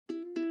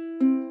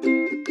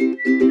Welcome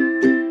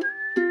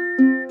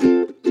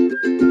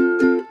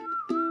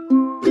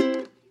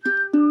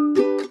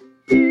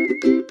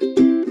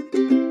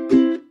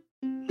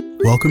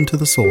to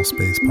the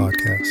Solspace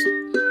podcast.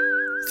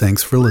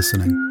 Thanks for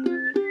listening.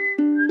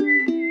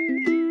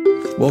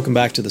 Welcome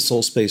back to the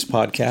Solspace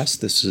podcast.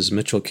 This is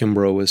Mitchell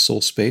Kimbrough with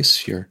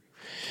Solspace, your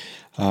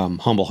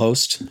humble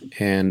host.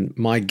 And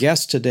my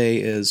guest today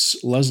is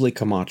Leslie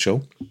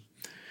Camacho.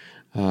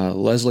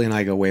 Leslie and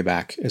I go way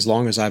back. As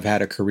long as I've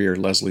had a career,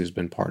 Leslie has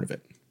been part of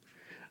it.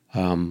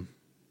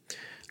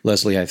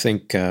 Leslie, I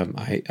think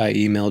I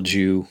emailed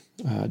you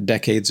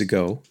decades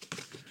ago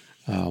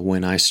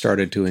when I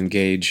started to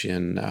engage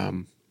in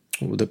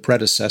the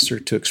predecessor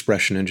to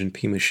Expression Engine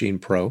P Machine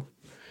Pro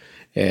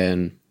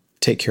and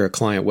take care of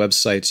client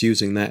websites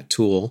using that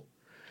tool,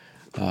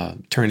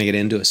 turning it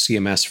into a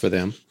CMS for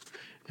them.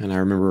 And I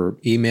remember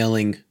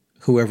emailing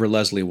whoever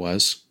Leslie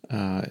was,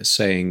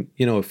 saying,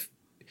 if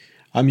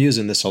I'm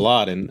using this a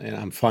lot and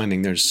I'm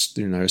finding there's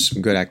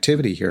some good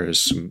activity here.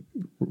 There's some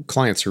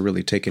clients are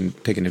really taking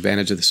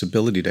advantage of this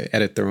ability to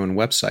edit their own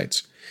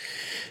websites.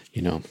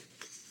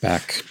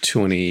 Back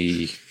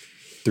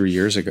 23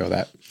 years ago,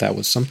 that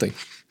was something.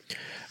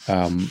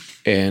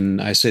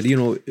 And I said,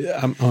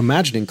 I'm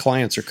imagining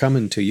clients are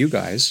coming to you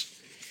guys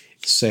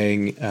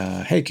saying,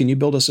 hey, can you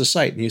build us a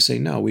site? And you say,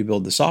 no, we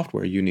build the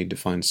software. You need to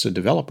find a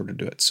developer to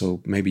do it.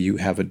 So maybe you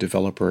have a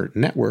developer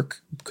network.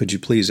 Could you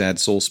please add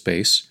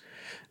Solspace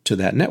to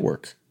that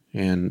network?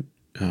 And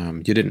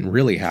you didn't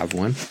really have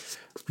one,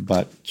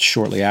 but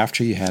shortly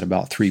after you had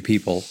about 3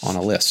 people on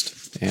a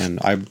list. And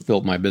I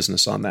built my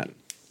business on that.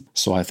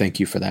 So I thank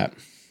you for that.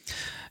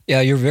 Yeah,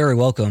 you're very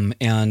welcome.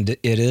 And it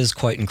is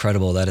quite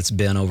incredible that it's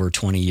been over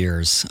 20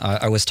 years.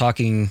 I saw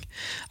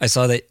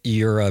that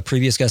your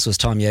previous guest was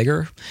Tom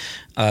Yeager,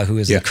 who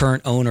is the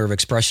current owner of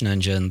Expression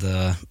Engine,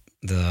 I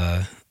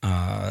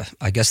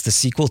guess the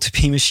sequel to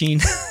P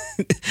Machine.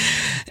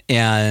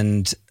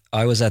 And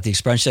I was at the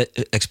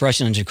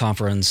Expression Engine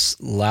conference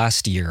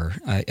last year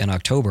in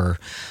October,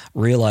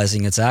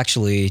 realizing it's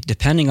actually,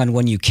 depending on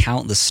when you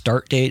count the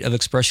start date of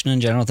Expression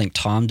Engine, I don't think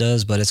Tom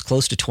does, but it's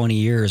close to 20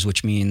 years,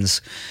 which means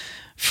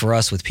for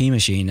us with P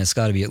Machine, it's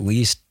got to be at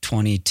least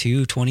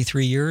 22,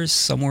 23 years,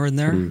 somewhere in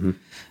there. Mm-hmm.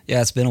 Yeah,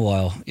 it's been a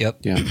while. Yep.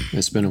 Yeah,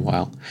 it's been a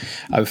while.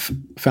 I've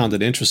found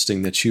it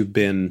interesting that you've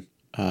been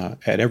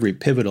at every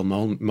pivotal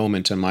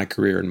moment in my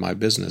career and my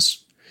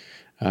business.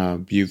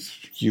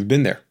 You've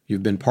been there.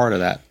 You've been part of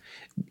that.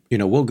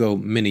 We'll go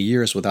many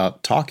years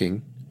without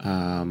talking,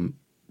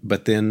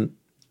 but then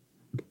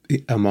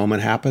a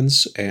moment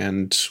happens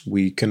and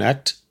we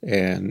connect,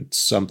 and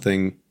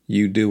something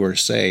you do or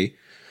say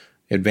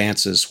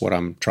advances what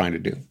I'm trying to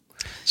do.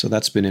 So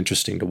that's been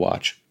interesting to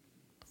watch.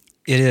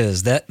 It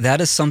is.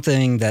 That is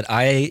something that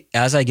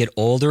as I get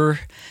older,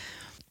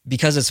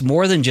 because it's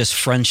more than just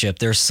friendship,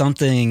 there's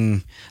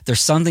something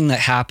that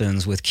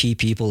happens with key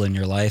people in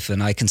your life,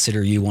 and I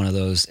consider you one of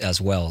those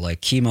as well. Like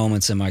key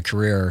moments in my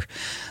career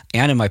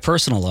and in my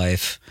personal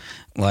life,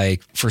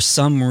 like for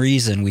some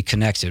reason we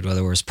connected, whether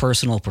it was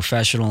personal,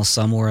 professional,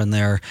 somewhere in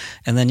there.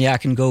 And then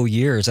it can go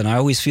years, and I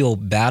always feel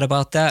bad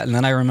about that. And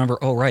then I remember,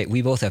 oh right,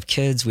 we both have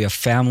kids, we have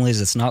families.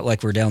 It's not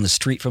like we're down the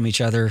street from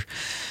each other.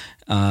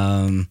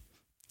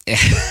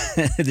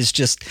 It's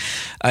just,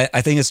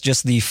 I think it's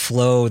just the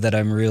flow that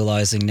I'm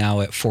realizing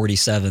now at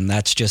 47.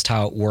 That's just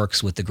how it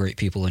works with the great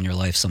people in your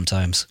life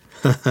sometimes.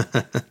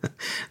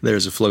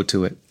 There's a flow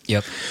to it.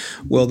 Yep.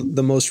 Well,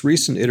 the most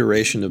recent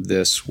iteration of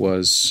this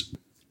was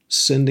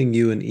sending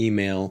you an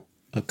email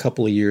a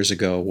couple of years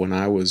ago when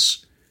I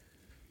was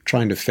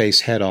trying to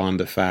face head on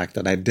the fact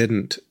that I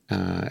didn't,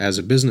 as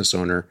a business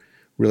owner,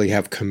 really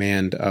have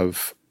command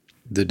of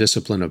the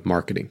discipline of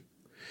marketing.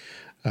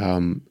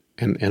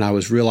 And I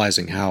was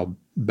realizing how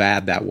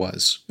bad that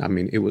was. I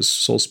mean, it was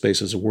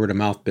Solspace as a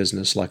word-of-mouth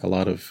business like a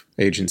lot of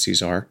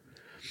agencies are.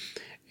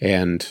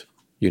 And,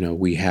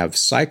 we have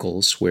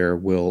cycles where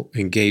we'll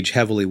engage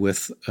heavily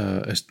with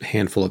a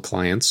handful of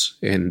clients,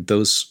 and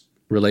those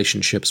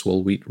relationships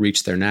will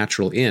reach their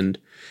natural end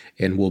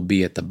and will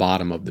be at the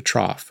bottom of the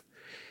trough.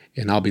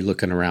 And I'll be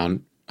looking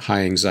around,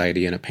 high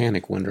anxiety and a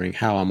panic, wondering,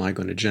 how am I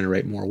going to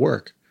generate more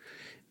work?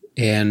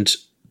 And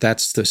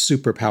that's the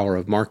superpower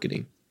of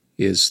marketing,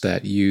 is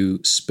that you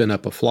spin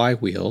up a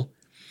flywheel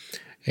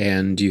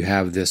and you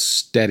have this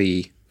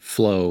steady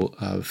flow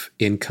of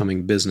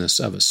incoming business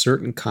of a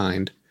certain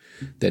kind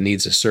that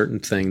needs a certain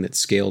thing that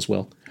scales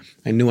well.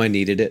 I knew I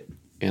needed it,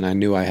 and I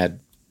knew I had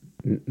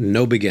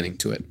no beginning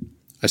to it.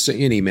 I sent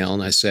you an email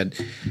and I said,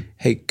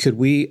 hey, could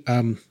we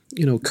do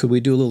a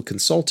little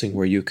consulting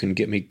where you can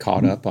get me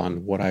caught up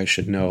on what I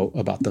should know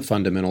about the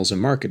fundamentals of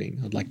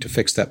marketing? I'd like to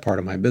fix that part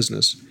of my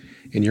business.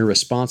 And your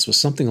response was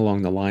something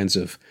along the lines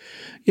of,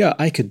 yeah,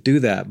 I could do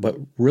that, but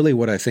really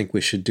what I think we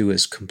should do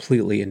is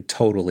completely and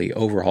totally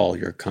overhaul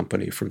your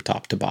company from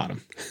top to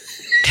bottom.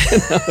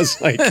 And I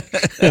was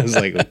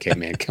like, okay,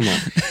 man, come on.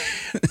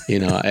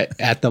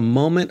 At the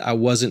moment, I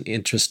wasn't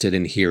interested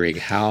in hearing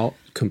how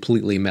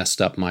completely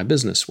messed up my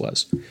business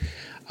was.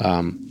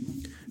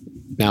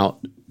 Now,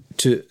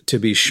 to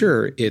be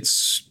sure,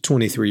 it's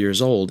 23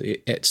 years old.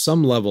 At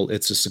some level,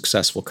 it's a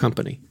successful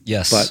company.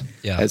 Yes. But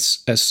yeah.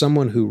 as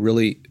someone who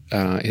really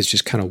is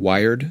just kind of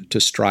wired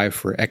to strive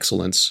for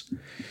excellence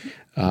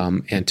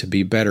and to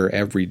be better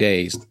every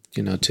day,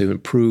 to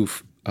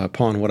improve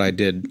upon what I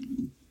did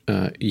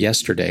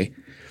yesterday,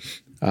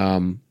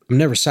 I'm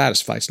never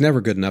satisfied. It's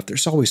never good enough.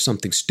 There's always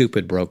something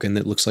stupid broken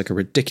that looks like a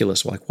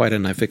ridiculous, like, why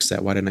didn't I fix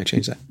that? Why didn't I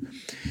change that?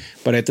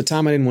 But at the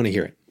time, I didn't want to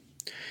hear it.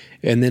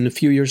 And then a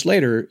few years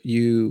later,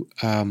 you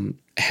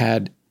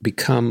had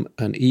become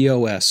an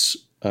EOS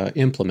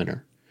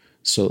implementer,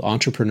 so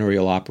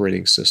Entrepreneurial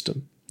Operating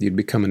System. You'd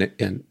become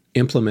an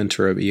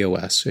implementer of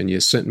EOS, and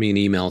you sent me an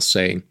email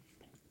saying,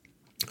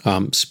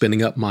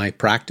 spinning up my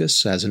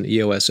practice as an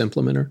EOS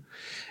implementer,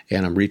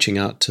 and I'm reaching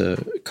out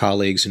to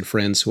colleagues and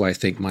friends who I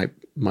think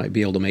might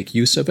be able to make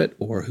use of it,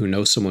 or who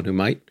know someone who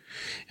might.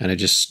 And I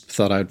just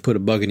thought I'd put a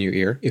bug in your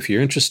ear. If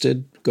you're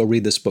interested, go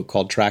read this book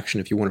called Traction.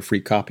 If you want a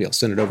free copy, I'll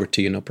send it over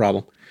to you, no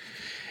problem.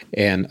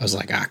 And I was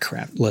like,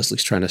 crap,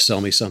 Leslie's trying to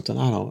sell me something.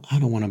 I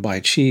don't want to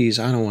buy cheese.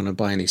 I don't want to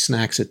buy any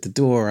snacks at the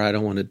door. I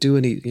don't want to do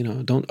any,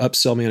 don't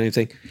upsell me on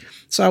anything.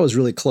 So I was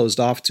really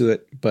closed off to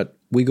it, but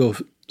we go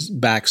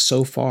back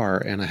so far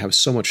and I have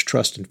so much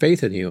trust and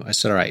faith in you. I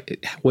said, all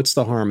right, what's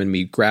the harm in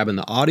me grabbing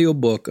the audio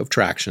book of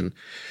Traction,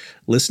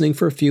 listening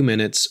for a few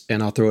minutes,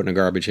 and I'll throw it in the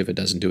garbage if it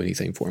doesn't do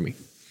anything for me.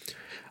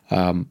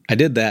 I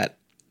did that,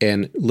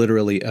 and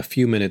literally a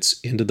few minutes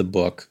into the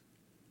book,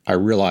 I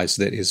realized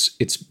that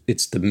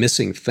it's the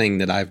missing thing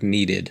that I've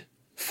needed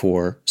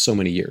for so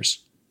many years.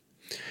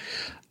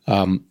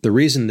 The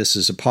reason this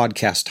is a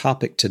podcast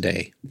topic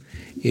today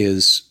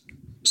is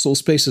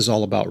Solspace is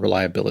all about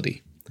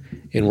reliability,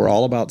 and we're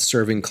all about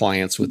serving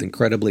clients with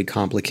incredibly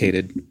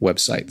complicated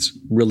websites,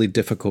 really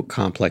difficult,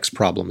 complex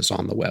problems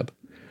on the web.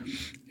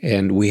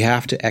 And we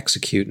have to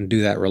execute and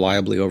do that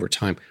reliably over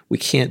time. We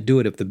can't do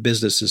it if the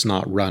business is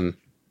not run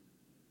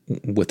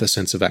with a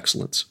sense of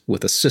excellence,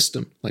 with a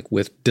system, like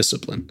with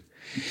discipline.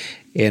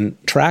 And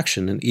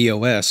Traction and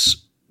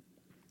EOS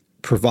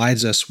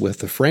provides us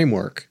with the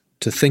framework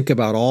to think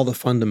about all the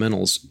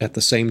fundamentals at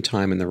the same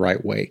time in the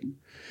right way.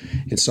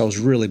 And so I was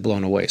really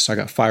blown away. So I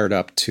got fired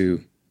up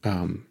to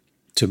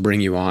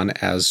bring you on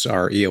as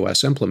our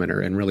EOS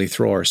implementer and really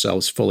throw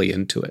ourselves fully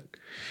into it.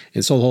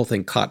 And so the whole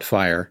thing caught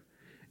fire.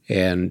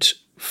 And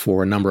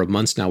for a number of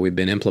months now, we've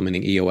been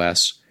implementing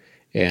EOS,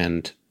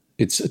 and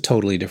it's a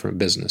totally different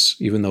business.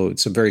 Even though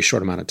it's a very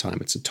short amount of time,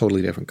 it's a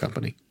totally different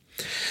company.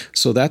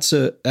 So that's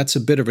a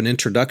bit of an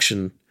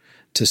introduction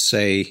to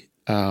say,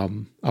 I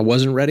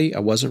wasn't ready,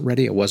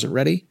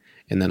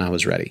 and then I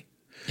was ready.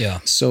 Yeah.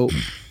 So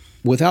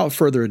without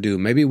further ado,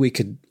 maybe we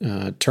could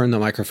turn the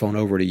microphone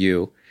over to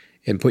you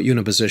and put you in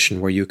a position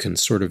where you can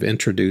sort of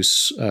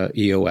introduce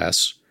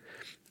EOS,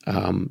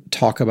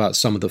 talk about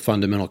some of the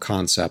fundamental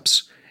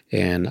concepts,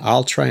 and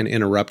I'll try and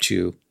interrupt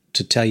you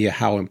to tell you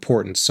how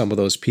important some of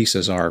those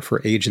pieces are for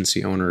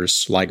agency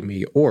owners like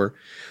me or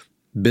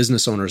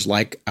business owners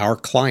like our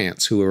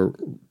clients, who are,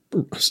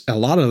 a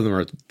lot of them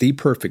are the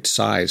perfect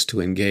size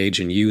to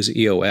engage and use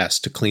EOS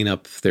to clean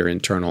up their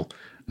internal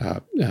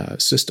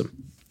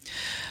system.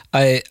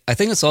 I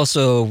think it's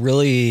also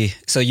really,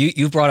 so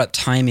you brought up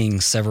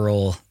timing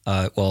several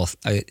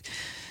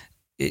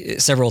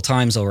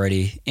times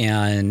already,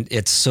 and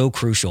it's so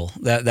crucial.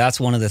 That's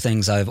one of the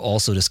things I've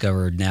also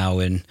discovered now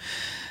in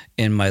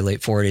my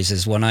late 40s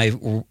is when I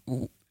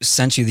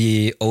sent you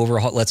the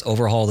let's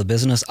overhaul the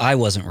business, I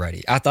wasn't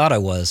ready. I thought I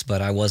was,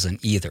 but I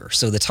wasn't either.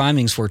 So the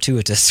timing's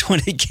fortuitous when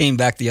it came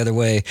back the other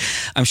way.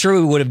 I'm sure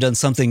we would have done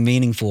something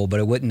meaningful, but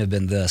it wouldn't have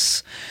been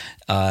this.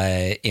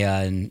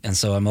 And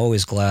so I'm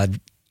always glad,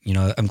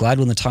 I'm glad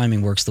when the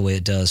timing works the way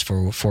it does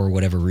for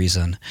whatever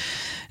reason.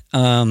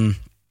 I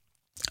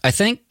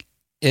think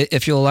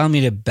if you'll allow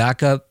me to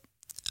back up,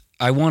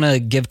 I want to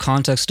give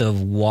context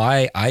of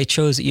why I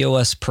chose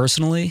EOS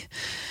personally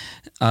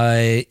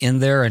in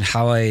there and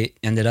how I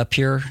ended up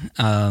here.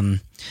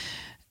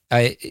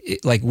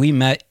 We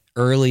met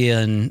early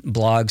in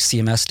blog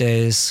CMS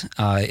days.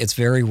 It's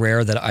very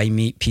rare that I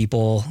meet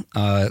people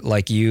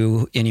like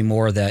you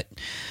anymore that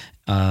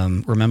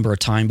remember a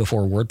time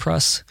before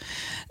WordPress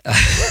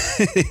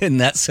in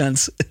that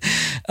sense.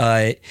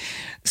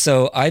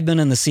 So I've been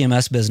in the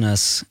CMS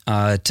business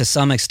to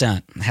some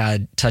extent,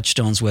 had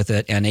touchstones with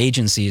it and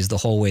agencies the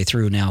whole way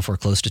through now for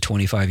close to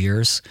 25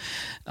 years,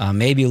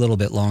 maybe a little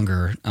bit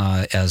longer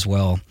as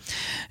well.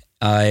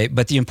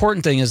 But the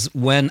important thing is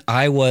when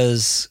I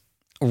was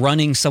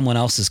running someone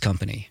else's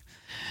company,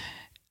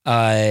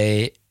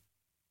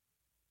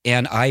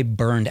 and I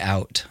burned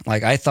out.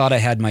 Like I thought I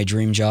had my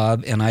dream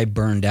job and I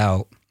burned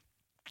out.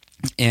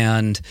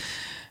 And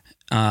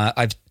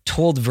I've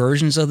told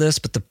versions of this,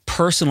 but the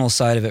personal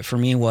side of it for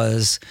me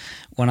was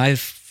when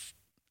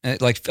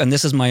and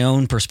this is my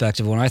own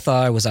perspective, when I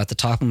thought I was at the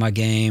top of my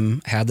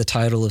game, had the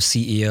title of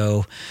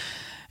CEO,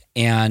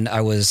 and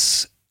I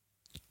was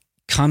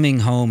coming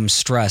home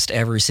stressed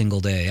every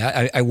single day.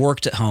 I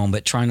worked at home,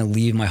 but trying to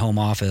leave my home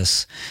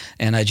office,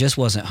 and I just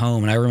wasn't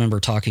home. And I remember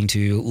talking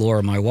to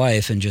Laura, my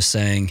wife, and just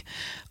saying,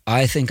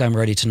 I think I'm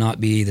ready to not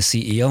be the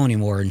CEO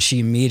anymore. And she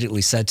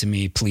immediately said to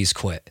me, please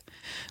quit.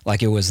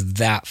 Like, it was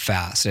that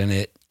fast.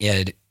 And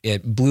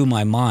it blew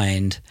my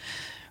mind,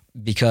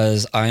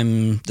 because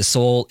I'm the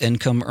sole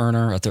income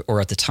earner at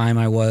the time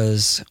I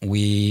was.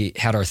 We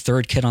had our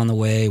third kid on the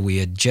way. We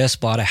had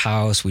just bought a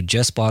house. We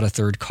just bought a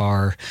third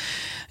car.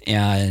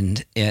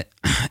 And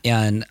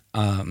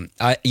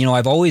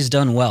I've always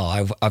done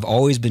well. I've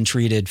always been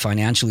treated,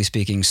 financially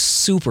speaking,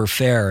 super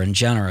fair and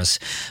generous,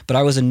 but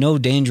I was in no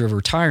danger of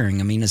retiring.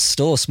 I mean, it's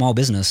still a small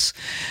business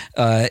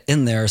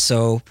in there.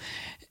 So,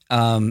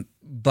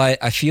 but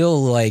I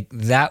feel like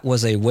that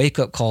was a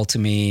wake-up call to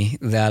me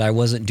that I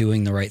wasn't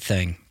doing the right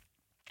thing.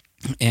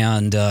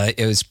 And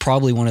it was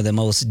probably one of the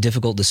most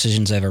difficult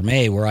decisions I ever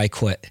made, where I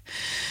quit.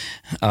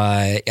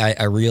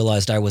 I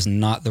realized I was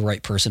not the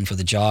right person for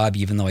the job,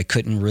 even though I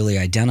couldn't really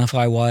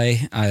identify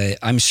why.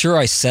 I'm sure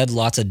I said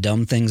lots of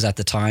dumb things at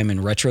the time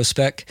in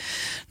retrospect,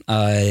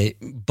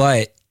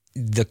 but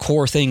the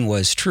core thing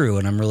was true,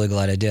 and I'm really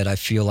glad I did. I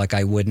feel like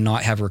I would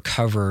not have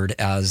recovered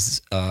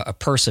as a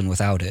person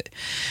without it.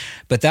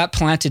 But that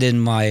planted in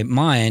my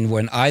mind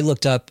when I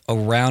looked up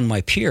around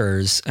my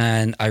peers,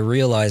 and I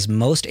realized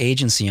most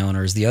agency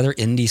owners, the other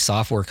indie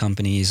software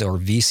companies or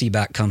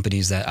VC-backed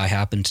companies that I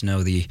happen to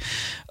know the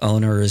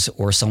owners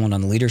or someone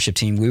on the leadership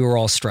team, we were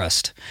all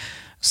stressed.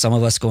 Some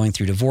of us going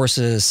through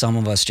divorces, some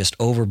of us just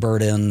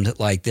overburdened.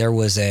 Like, there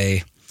was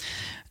a...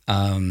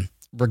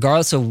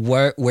 regardless of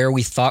where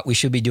we thought we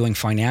should be doing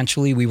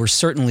financially, we were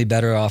certainly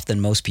better off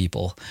than most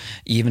people.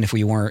 Even if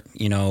we weren't,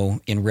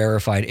 in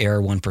rarefied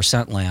air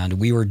 1% land,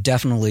 we were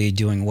definitely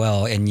doing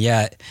well. And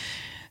yet,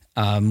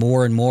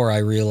 more and more, I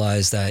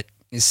realized that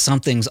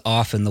something's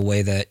off in the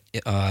way that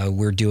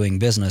we're doing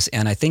business.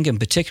 And I think in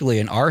particularly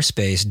in our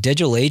space,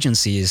 digital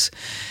agencies,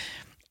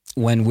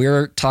 when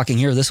we're talking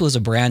here, this was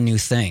a brand new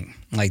thing.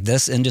 Like,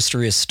 this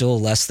industry is still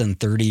less than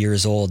 30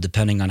 years old,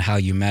 depending on how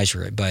you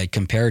measure it. But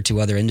compared to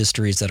other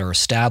industries that are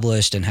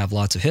established and have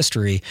lots of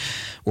history,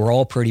 we're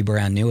all pretty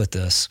brand new at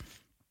this.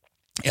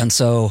 And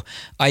so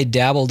I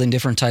dabbled in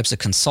different types of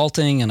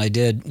consulting, and I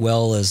did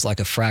well as like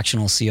a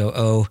fractional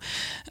COO.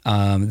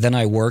 Then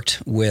I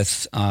worked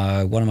with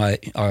one of my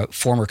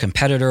former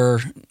competitor,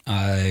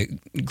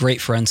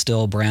 great friend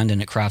still,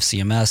 Brandon at Craft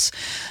CMS.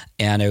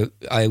 And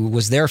I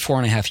was there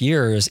 4.5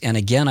 years. And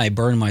again, I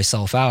burned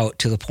myself out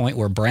to the point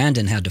where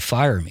Brandon had to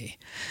fire me.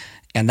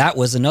 And that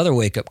was another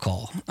wake-up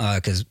call,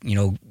 because,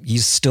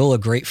 he's still a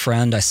great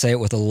friend. I say it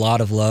with a lot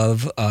of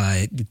love.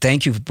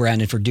 Thank you,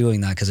 Brandon, for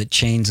doing that, because it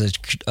changed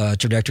the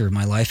trajectory of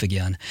my life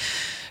again.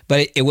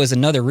 But it was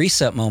another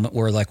reset moment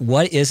where, like,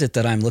 what is it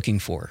that I'm looking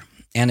for?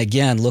 And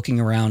again, looking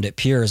around at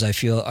peers, I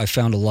feel I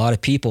found a lot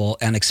of people,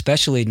 and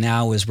especially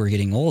now as we're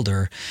getting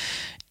older,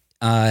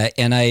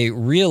 and I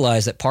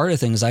realized that part of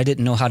the thing is I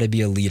didn't know how to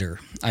be a leader.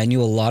 I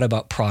knew a lot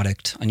about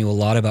product. I knew a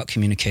lot about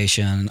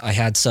communication. I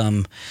had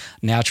some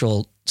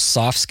natural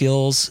soft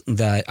skills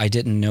that I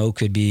didn't know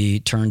could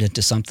be turned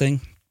into something.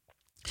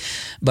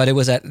 But it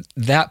was at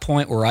that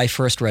point where I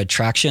first read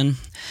Traction,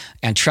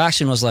 and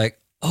Traction was like,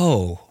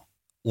 oh,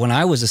 when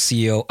I was a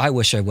CEO, I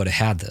wish I would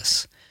have had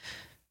this.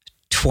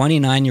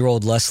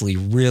 29-year-old Leslie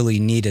really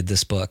needed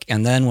this book.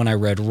 And then when I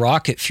read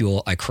Rocket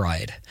Fuel, I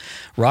cried.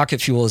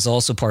 Rocket Fuel is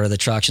also part of the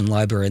Traction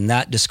library, and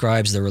that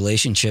describes the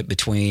relationship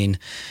between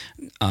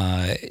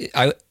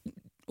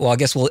I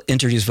guess we'll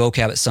introduce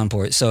vocab at some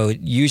point. So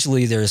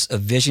usually there's a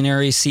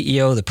visionary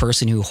CEO, the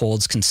person who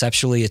holds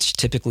conceptually, it's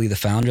typically the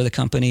founder of the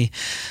company,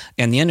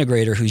 and the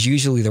integrator, who's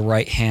usually the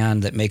right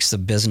hand that makes the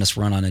business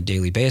run on a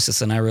daily basis.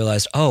 And I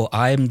realized, oh,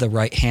 I'm the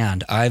right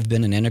hand. I've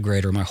been an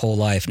integrator my whole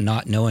life,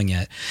 not knowing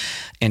it.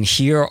 And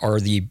here are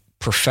the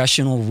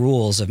professional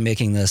rules of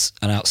making this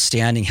an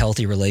outstanding,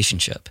 healthy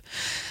relationship.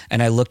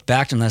 And I looked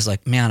back and I was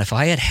like, man, if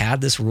I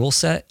had this rule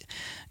set,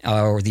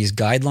 or these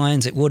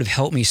guidelines, it would have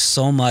helped me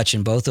so much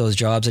in both those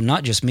jobs, and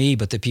not just me,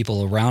 but the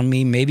people around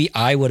me. Maybe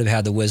I would have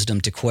had the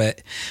wisdom to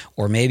quit,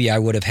 or maybe I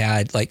would have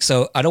had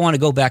so I don't want to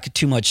go back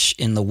too much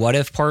in the what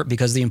if part,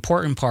 because the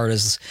important part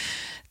is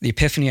the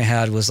epiphany I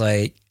had was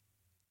like,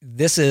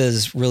 this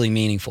is really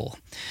meaningful,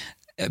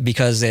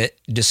 because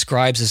it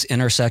describes this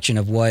intersection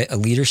of what a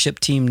leadership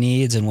team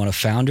needs and what a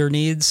founder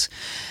needs.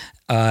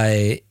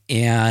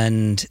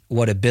 And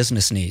what a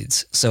business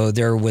needs. So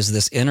there was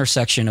this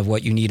intersection of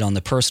what you need on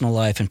the personal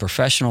life and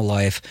professional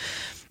life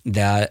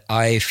that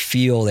I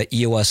feel that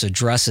EOS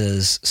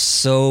addresses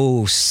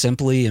so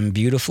simply and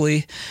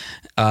beautifully,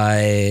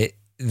 that's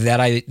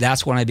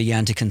when I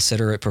began to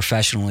consider it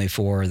professionally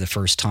for the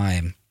first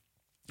time.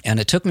 And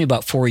it took me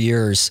about 4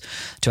 years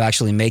to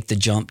actually make the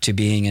jump to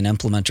being an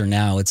implementer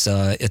now. It's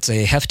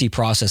a hefty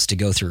process to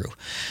go through.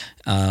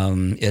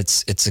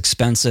 It's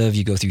expensive.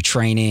 You go through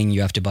training.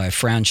 You have to buy a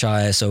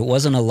franchise. So it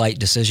wasn't a light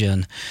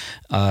decision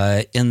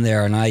in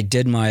there. And I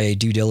did my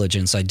due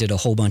diligence. I did a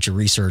whole bunch of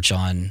research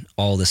on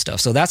all this stuff.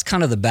 So that's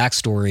kind of the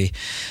backstory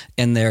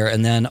in there.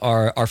 And then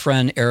our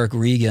friend Eric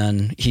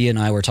Regan, he and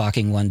I were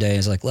talking one day.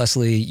 He's like,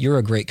 Leslie, you're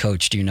a great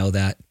coach. Do you know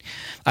that?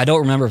 I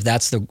don't remember if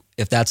that's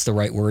the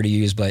right word to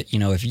use, but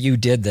if you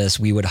did this,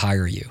 we would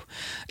hire you.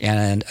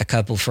 And a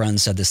couple of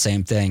friends said the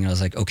same thing. And I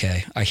was like,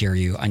 okay, I hear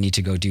you. I need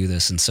to go do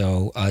this. And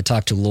so I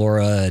talked to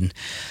Laura, and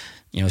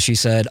she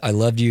said, I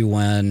loved you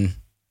when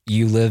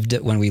we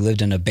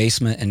lived in a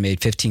basement and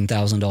made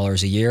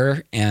 $15,000 a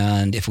year.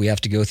 And if we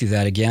have to go through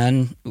that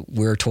again,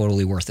 we're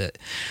totally worth it.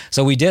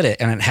 So we did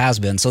it, and it has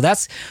been. So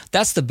that's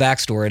the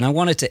backstory. And I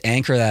wanted to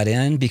anchor that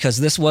in, because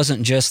this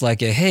wasn't just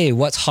like hey,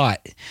 what's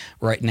hot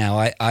right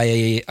now?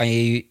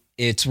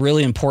 It's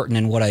really important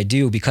in what I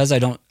do, because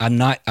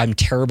I'm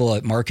terrible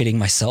at marketing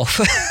myself.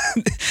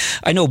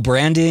 I know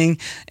branding,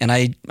 and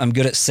I'm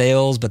good at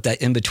sales, but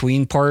that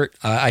in-between part,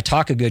 I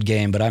talk a good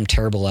game, but I'm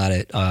terrible at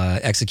it,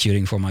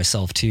 executing for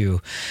myself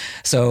too.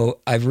 So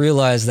I've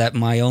realized that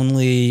my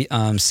only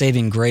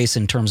saving grace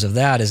in terms of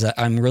that is that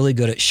I'm really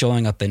good at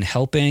showing up and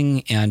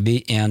helping, and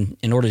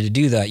in order to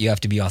do that, you have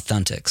to be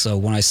authentic. So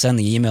when I send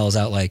the emails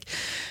out like,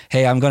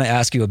 hey, I'm going to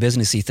ask you a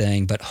businessy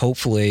thing, but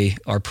hopefully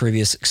our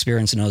previous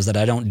experience knows that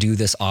I don't do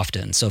this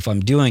often. So if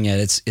I'm doing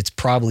it, it's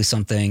probably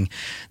something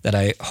that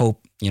I hope,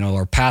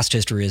 our past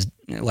history is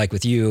like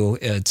with you,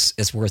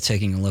 it's worth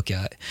taking a look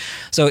at.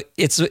 So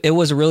it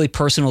was a really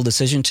personal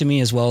decision to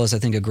me, as well as I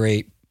think a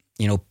great,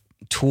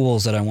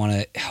 tools that I want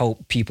to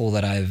help people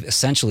that I've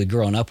essentially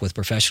grown up with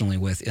professionally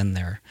with in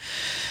there.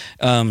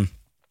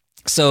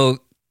 So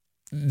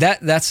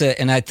that's it.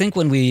 And I think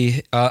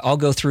when I'll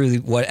go through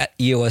what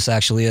EOS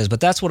actually is, but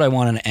that's what I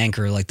want to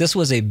anchor. Like, this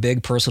was a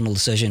big personal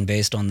decision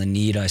based on the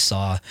need I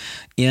saw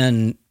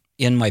in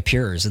my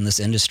peers in this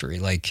industry.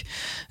 Like,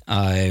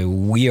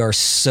 we are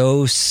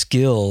so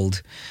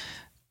skilled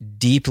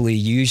deeply,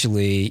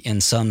 usually in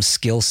some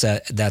skill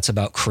set that's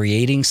about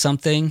creating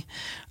something,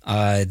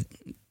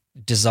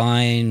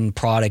 design,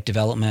 product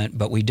development,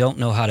 but we don't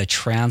know how to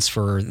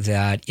transfer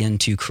that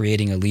into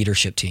creating a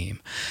leadership team.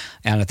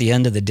 And at the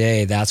end of the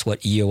day, that's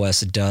what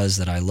EOS does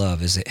that I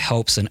love, is it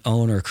helps an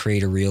owner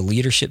create a real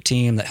leadership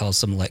team that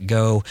helps them let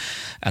go.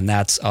 And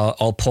that's,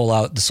 I'll pull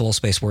out the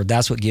Solspace word.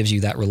 That's what gives you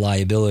that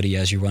reliability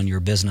as you run your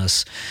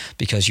business,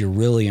 because you're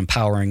really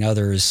empowering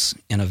others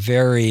in a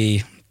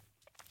very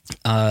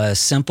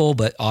simple,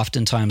 but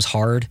oftentimes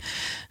hard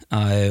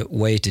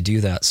way to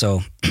do that.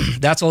 So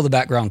that's all the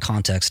background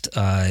context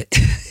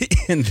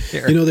in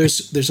there.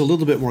 There's a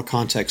little bit more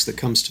context that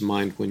comes to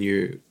mind when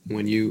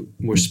you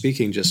were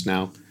speaking just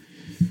now.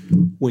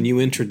 When you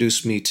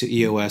introduced me to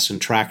EOS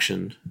and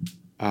traction,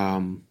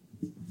 at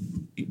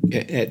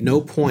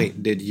no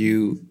point did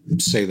you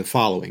say the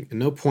following. At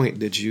no point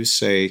did you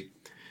say,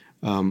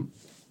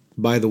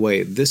 by the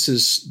way, this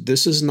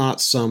is not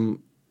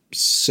some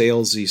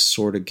salesy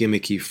sort of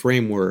gimmicky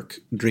framework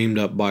dreamed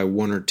up by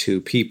one or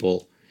two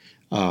people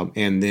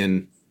and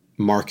then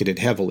marketed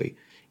heavily.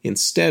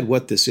 Instead,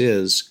 what this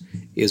is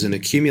an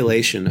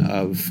accumulation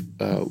of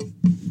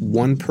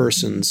one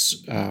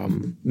person's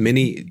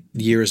many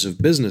years of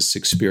business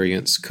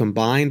experience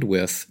combined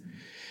with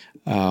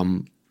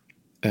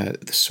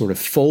sort of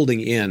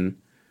folding in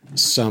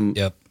some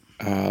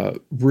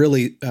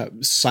really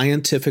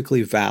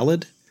scientifically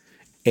valid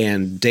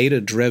and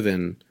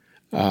data-driven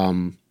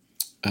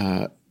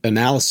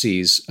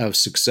analyses of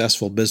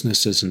successful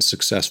businesses and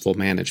successful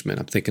management.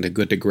 I'm thinking of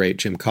Good to Great,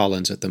 Jim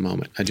Collins at the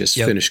moment. I just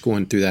finished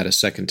going through that a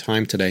second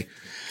time today.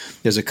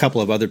 There's a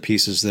couple of other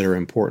pieces that are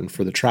important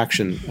for the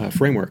traction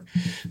framework.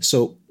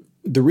 So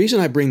the reason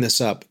I bring this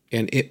up,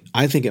 and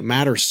I think it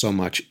matters so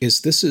much,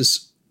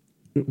 is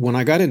when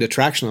I got into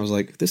traction, I was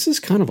like, this is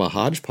kind of a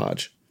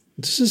hodgepodge.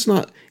 It's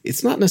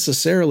not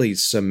necessarily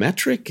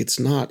symmetric. It's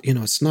not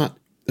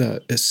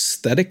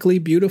aesthetically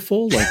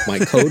beautiful, like my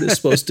code is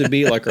supposed to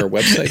be, like our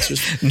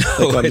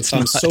websites.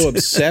 I'm so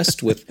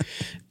obsessed with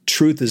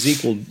truth is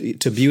equal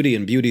to beauty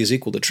and beauty is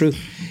equal to truth.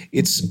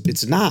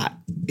 It's not.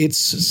 It's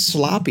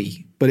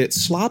sloppy, but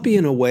it's sloppy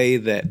in a way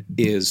that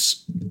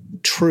is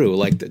true.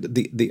 Like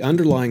the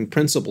underlying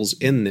principles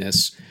in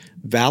this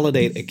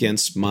validate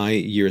against my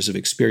years of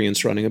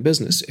experience running a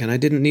business. And I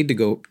didn't need to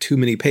go too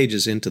many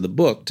pages into the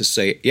book to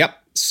say, yep,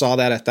 saw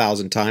that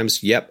 1,000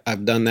 times. Yep,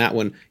 I've done that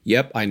one.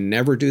 Yep, I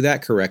never do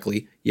that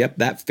correctly. Yep,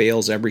 that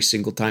fails every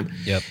single time.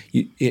 Yep.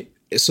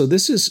 So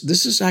this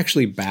is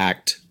actually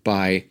backed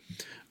by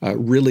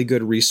really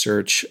good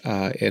research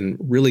and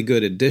really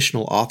good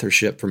additional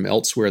authorship from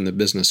elsewhere in the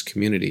business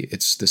community.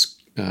 It's this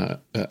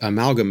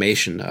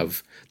amalgamation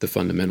of the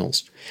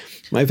fundamentals.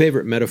 My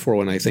favorite metaphor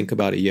when I think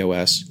about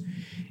EOS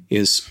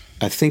is,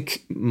 I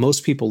think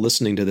most people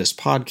listening to this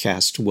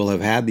podcast will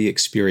have had the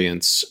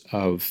experience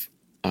of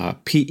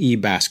PE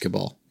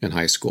basketball in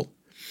high school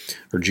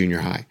or junior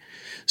high.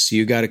 So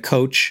you got a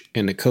coach,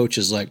 and the coach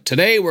is like,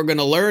 today we're going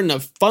to learn the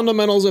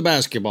fundamentals of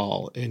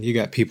basketball. And you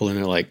got people in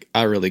there like,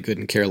 I really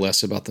couldn't care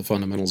less about the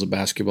fundamentals of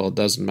basketball. It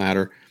doesn't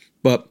matter.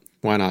 But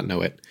Why not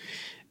know it?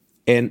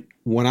 And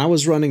when I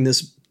was running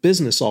this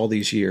business all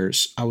these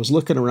years, I was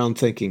looking around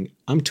thinking,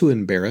 I'm too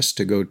embarrassed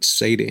to go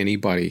say to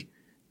anybody,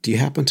 do you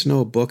happen to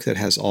know a book that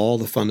has all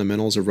the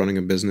fundamentals of running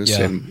a business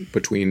and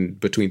between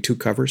two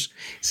covers?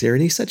 Is there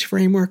any such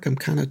framework? I'm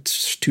kind of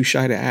too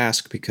shy to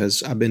ask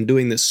because I've been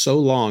doing this so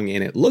long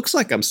and it looks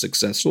like I'm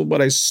successful,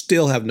 but I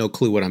still have no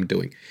clue what I'm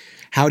doing.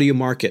 How do you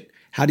market?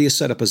 How do you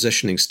set a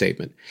positioning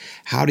statement?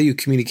 How do you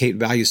communicate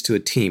values to a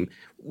team?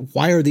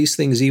 Why are these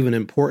things even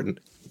important?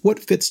 What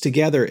fits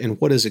together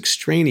and what is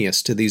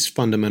extraneous to these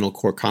fundamental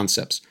core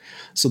concepts?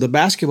 So the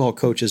basketball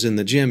coach is in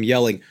the gym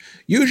yelling,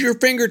 use your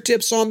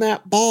fingertips on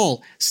that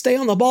ball. Stay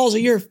on the balls of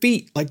your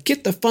feet. Like,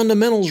 get the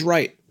fundamentals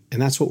right. And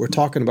that's what we're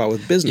talking about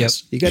with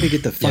business. You got to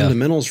get the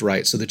fundamentals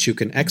right so that you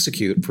can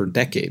execute for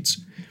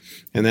decades.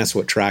 And that's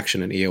what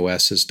Traction and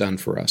EOS has done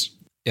for us.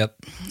 Yep.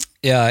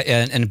 Yeah,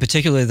 and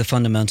particularly the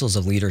fundamentals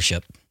of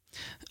leadership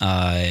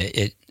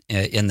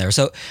in there.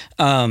 So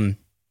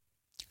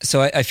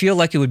I feel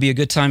like it would be a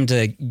good time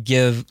to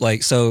give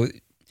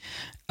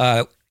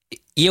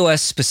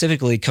EOS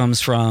specifically comes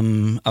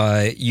from,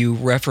 you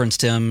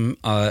referenced him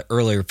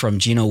earlier, from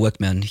Gino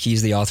Wickman.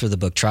 He's the author of the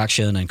book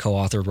Traction and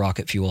co-authored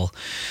Rocket Fuel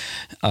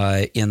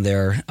in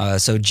there.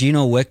 So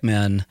Gino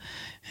Wickman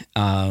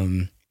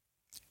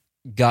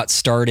got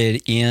started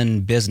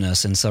in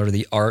business and sort of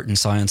the art and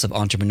science of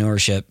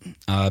entrepreneurship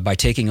by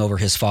taking over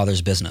his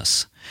father's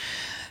business.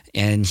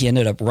 And he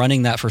ended up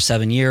running that for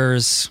 7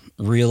 years,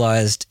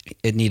 realized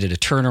it needed a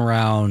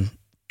turnaround,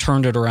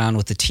 turned it around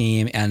with the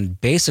team, and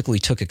basically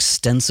took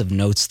extensive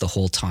notes the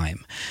whole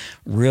time.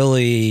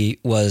 Really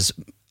was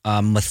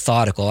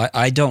methodical.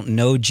 I don't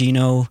know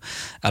Gino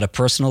at a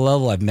personal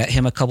level. I've met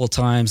him a couple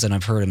times and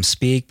I've heard him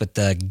speak, but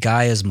the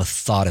guy is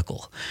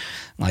methodical.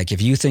 Like,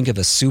 if you think of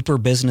a super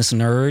business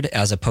nerd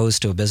as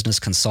opposed to a business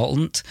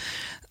consultant,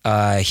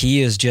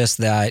 he is just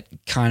that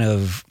kind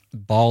of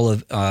ball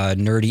of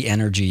nerdy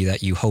energy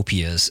that you hope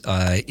he is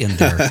in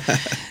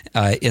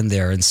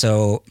there. And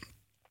so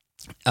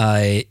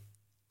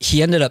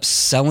he ended up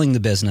selling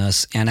the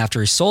business, and after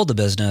he sold the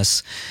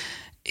business,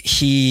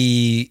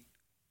 he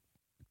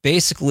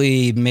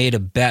basically made a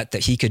bet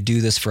that he could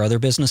do this for other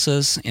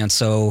businesses. And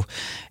so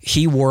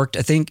he worked,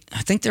 I think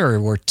there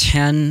were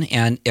 10,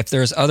 and if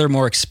there's other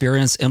more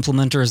experienced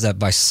implementers that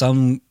by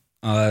some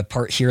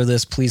part hear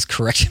this, please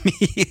correct me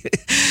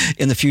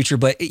in the future.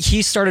 But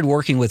he started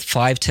working with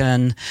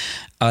 510.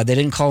 They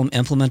didn't call them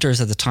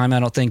implementers at the time, I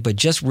don't think, but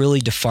just really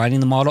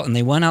defining the model. And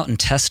they went out and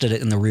tested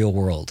it in the real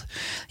world.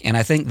 And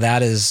I think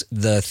that is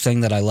the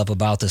thing that I love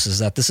about this, is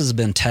that this has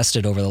been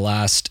tested over the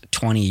last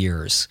 20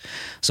 years.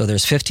 So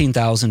there's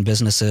 15,000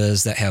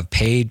 businesses that have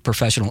paid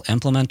professional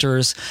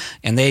implementers,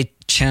 and they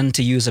tend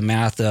to use a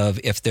math of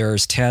if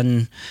there's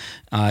 10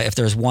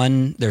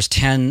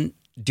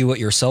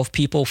 do-it-yourself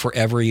people for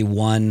every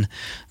one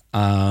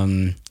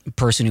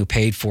person who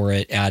paid for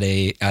it at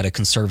a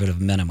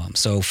conservative minimum.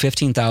 So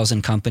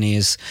 15,000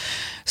 companies,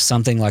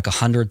 something like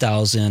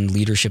 100,000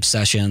 leadership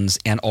sessions,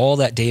 and all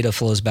that data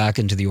flows back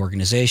into the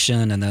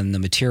organization, and then the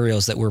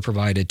materials that were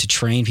provided to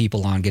train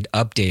people on get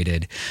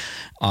updated,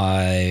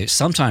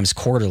 sometimes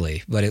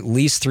quarterly, but at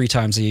least 3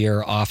 times a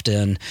year,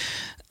 often.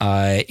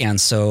 And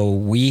so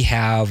we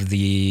have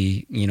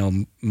the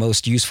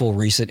most useful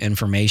recent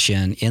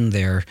information in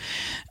there.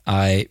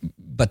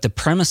 But the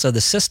premise of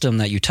the system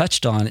that you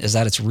touched on is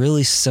that it's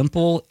really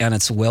simple and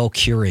it's well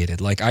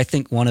curated. Like, I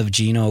think one of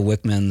Gino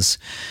Wickman's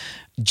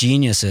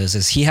geniuses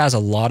is he has a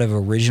lot of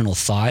original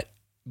thought,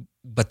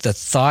 but the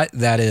thought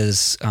that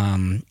is,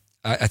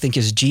 I think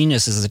his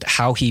genius is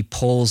how he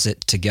pulls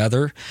it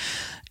together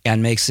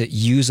and makes it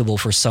usable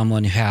for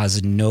someone who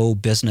has no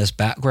business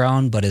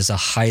background but is a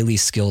highly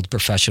skilled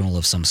professional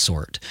of some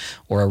sort,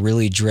 or a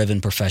really driven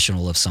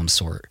professional of some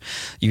sort.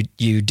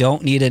 You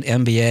don't need an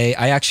MBA.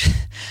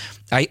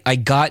 I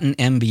got an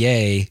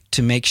MBA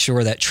to make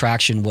sure that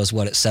Traction was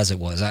what it says it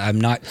was.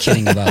 I'm not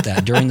kidding about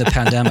that. During the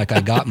pandemic,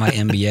 I got my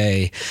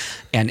MBA,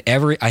 and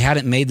I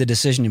hadn't made the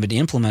decision to be the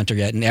implementer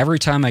yet. And every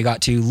time I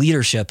got to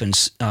leadership and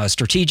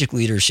strategic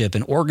leadership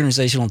and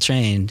organizational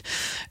change,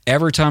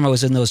 every time I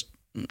was in those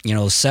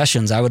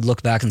sessions, I would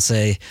look back and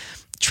say,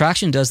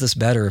 Traction does this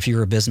better if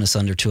you're a business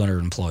under 200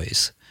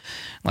 employees.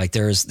 Like,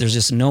 there's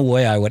just no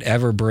way I would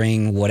ever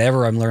bring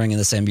whatever I'm learning in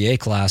this MBA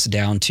class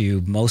down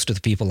to most of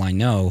the people I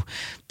know,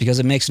 because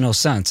it makes no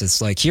sense.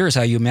 It's like, here's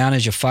how you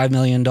manage a $5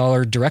 million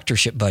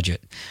directorship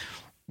budget.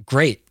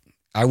 Great.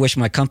 I wish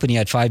my company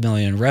had $5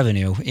 million in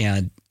revenue.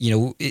 And,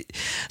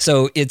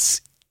 so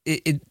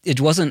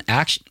it wasn't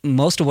action.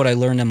 Most of what I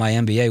learned in my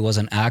MBA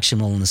wasn't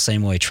actionable in the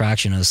same way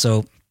Traction is.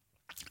 So,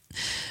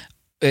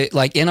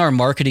 like in our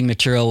marketing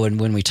material,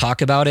 when we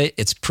talk about it,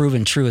 it's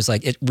proven true. It's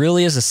like, it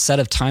really is a set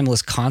of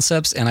timeless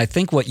concepts. And I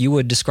think what you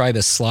would describe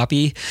as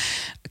sloppy,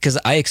 because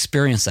I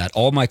experienced that.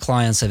 All my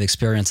clients have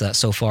experienced that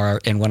so far.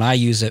 And when I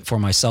use it for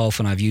myself,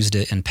 and I've used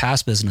it in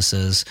past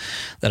businesses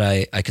that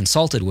I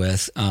consulted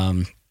with,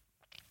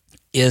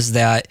 is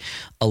that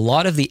a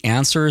lot of the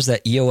answers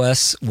that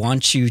EOS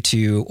wants you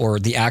to, or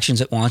the actions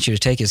it wants you to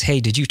take is, hey,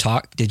 did you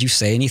talk? Did you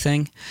say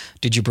anything?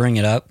 Did you bring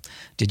it up?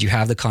 Did you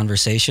have the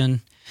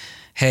conversation?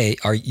 Hey,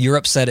 you're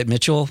upset at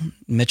Mitchell?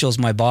 Mitchell's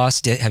my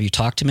boss. Have you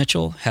talked to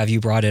Mitchell? Have you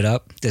brought it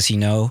up? Does he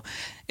know?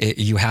 Are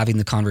you having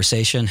the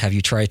conversation? Have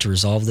you tried to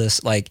resolve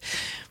this? Like,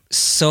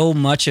 so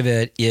much of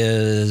it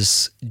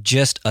is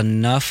just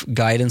enough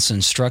guidance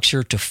and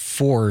structure to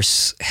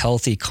force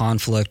healthy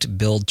conflict,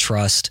 build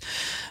trust.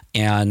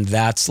 And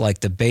that's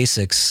like the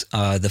basics,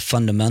 the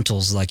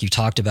fundamentals, like you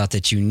talked about,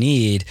 that you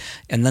need,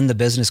 and then the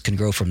business can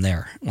grow from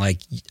there. Like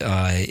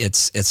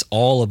it's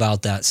all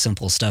about that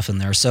simple stuff in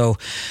there. So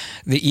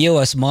the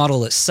EOS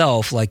model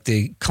itself, like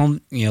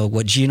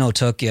what Gino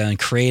took and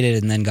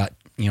created, and then got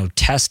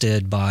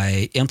tested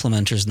by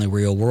implementers in the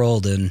real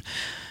world, and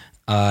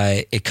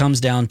it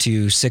comes down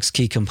to 6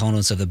 key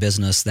components of the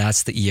business.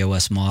 That's the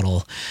EOS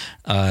model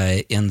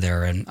in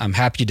there, and I'm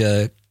happy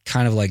to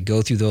kind of like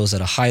go through those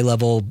at a high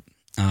level.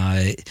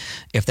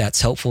 If that's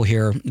helpful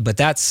here, but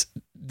that's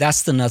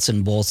the nuts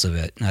and bolts of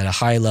it. At a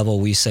high level,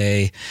 we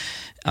say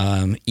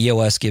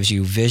EOS gives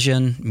you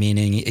vision,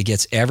 meaning it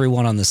gets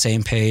everyone on the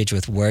same page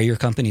with where your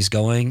company's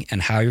going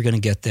and how you're going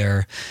to get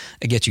there.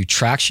 It gets you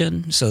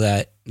traction, so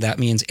that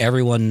means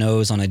everyone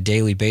knows on a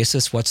daily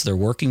basis what's they're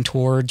working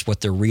towards, what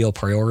their real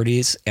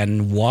priorities,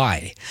 and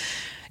why.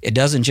 It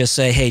doesn't just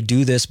say, hey,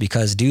 do this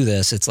because do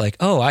this. It's like,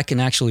 oh, I can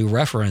actually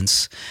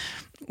reference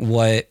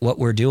what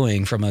we're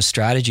doing from a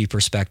strategy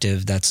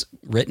perspective that's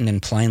written in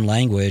plain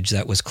language,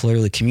 that was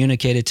clearly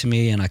communicated to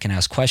me, and I can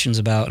ask questions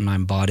about, and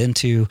I'm bought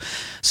into.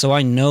 So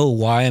I know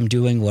why I'm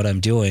doing what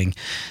I'm doing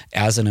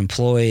as an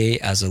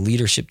employee, as a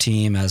leadership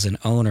team, as an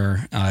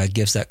owner. It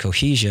gives that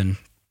cohesion.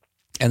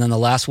 And then the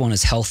last one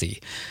is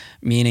healthy,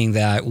 meaning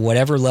that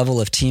whatever level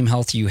of team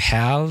health you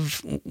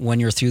have when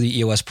you're through the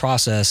EOS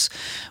process,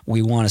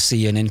 we want to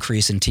see an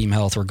increase in team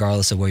health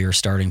regardless of where your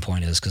starting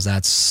point is, because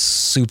that's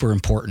super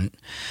important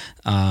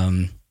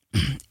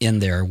in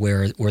there,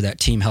 where that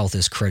team health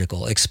is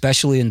critical,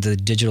 especially in the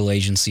digital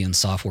agency and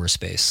software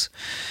space.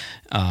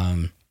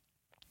 So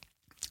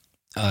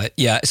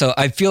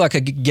I feel like I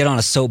could get on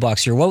a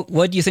soapbox here.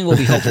 What do you think will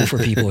be helpful for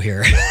people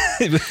here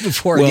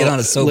before I get on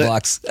a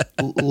soapbox?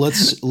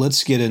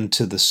 Let's get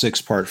into the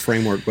 6-part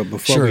framework, but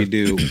before we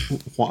do,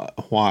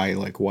 why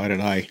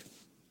did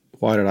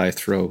I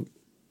throw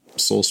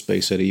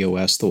Solspace at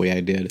EOS the way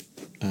I did?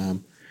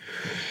 And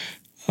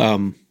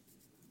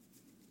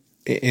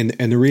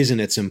the reason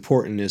it's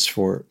important is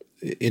for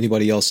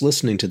anybody else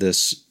listening to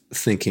this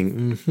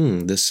thinking,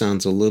 this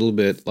sounds a little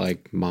bit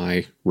like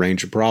my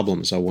range of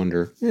problems. I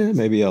wonder,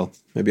 maybe I'll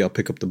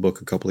pick up the book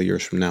a couple of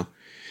years from now.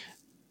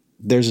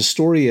 There's a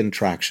story in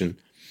Traction,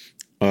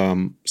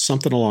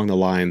 something along the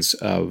lines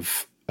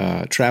of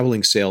a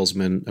traveling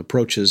salesman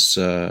approaches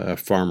a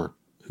farmer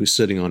who's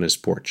sitting on his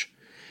porch,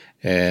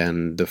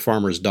 and the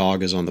farmer's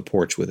dog is on the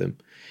porch with him,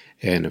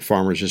 and the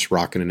farmer's just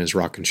rocking in his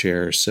rocking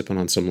chair, sipping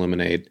on some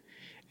lemonade,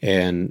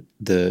 and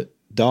the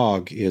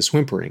dog is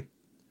whimpering.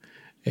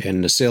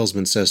 And the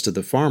salesman says to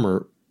the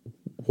farmer,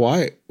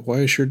 why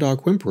is your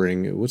dog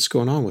whimpering? What's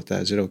going on with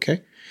that? Is it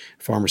okay?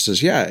 The farmer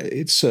says, yeah,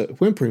 it's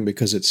whimpering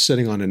because it's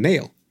sitting on a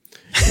nail.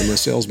 And the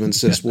salesman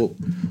says, well,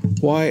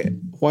 why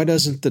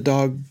doesn't the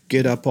dog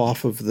get up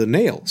off of the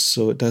nail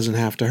so it doesn't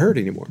have to hurt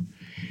anymore?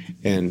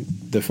 And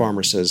the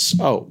farmer says,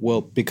 oh, well,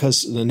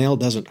 because the nail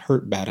doesn't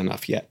hurt bad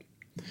enough yet.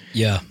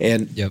 Yeah.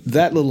 And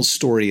that little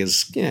story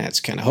is, it's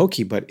kind of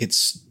hokey, but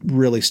it's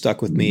really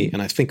stuck with me,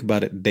 and I think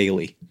about it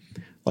daily.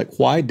 Like,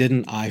 why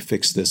didn't I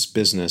fix this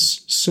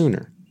business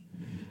sooner?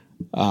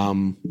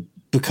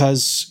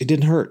 Because it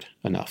didn't hurt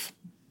enough.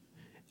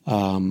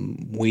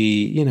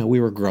 We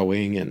were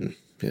growing and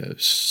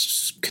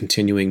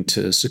continuing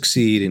to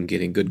succeed and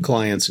getting good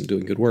clients and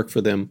doing good work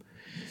for them.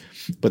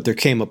 But there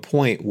came a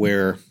point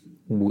where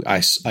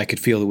I could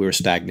feel that we were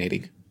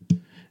stagnating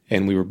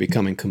and we were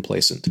becoming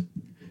complacent.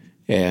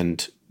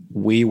 And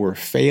we were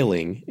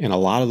failing in a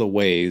lot of the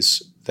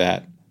ways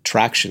that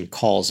Traction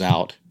calls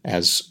out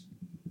as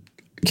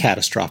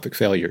catastrophic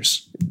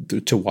failures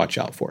to watch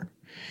out for.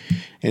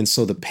 And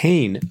so the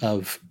pain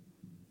of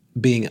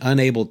being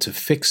unable to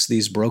fix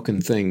these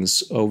broken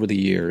things over the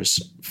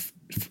years,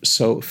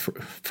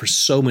 for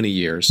so many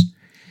years,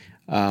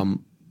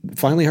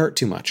 finally hurt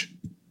too much.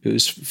 It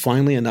was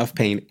finally enough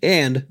pain.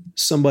 And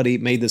somebody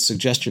made the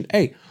suggestion,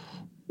 hey,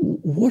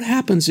 what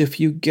happens if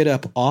you get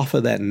up off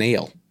of that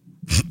nail?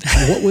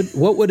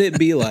 What would it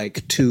be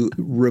like to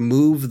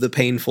remove the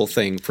painful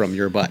thing from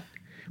your butt?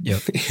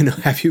 Yep.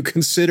 Have you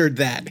considered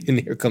that?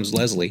 And here comes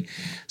Leslie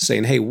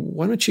saying, hey,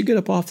 why don't you get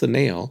up off the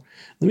nail?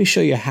 Let me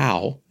show you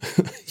how.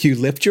 You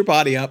lift your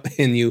body up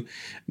and you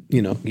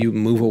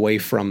move away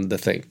from the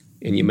thing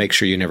and you make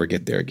sure you never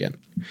get there again.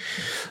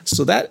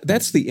 So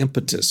that's the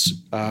impetus.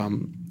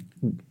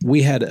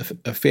 We had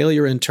a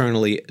failure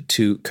internally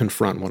to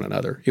confront one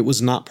another. It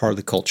was not part of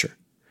the culture.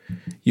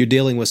 You're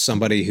dealing with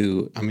somebody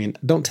who,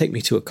 don't take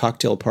me to a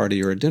cocktail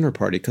party or a dinner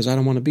party because I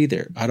don't want to be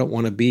there. I don't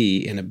want to be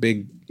in a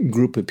big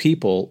group of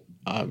people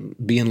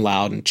being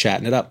loud and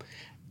chatting it up.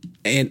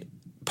 And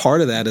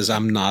part of that is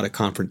I'm not a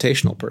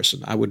confrontational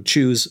person. I would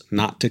choose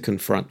not to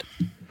confront,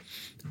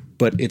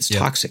 but it's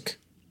toxic.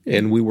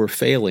 And we were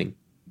failing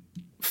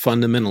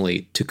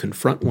fundamentally to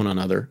confront one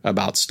another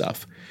about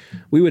stuff.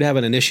 We would have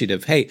an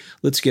initiative. Hey,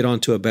 let's get on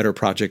to a better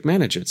project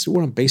management. So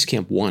we're on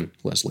Basecamp 1,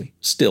 Leslie.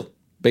 Still,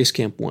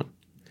 Basecamp 1.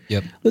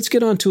 Yep. Let's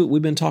get on to it.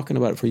 We've been talking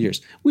about it for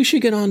years. We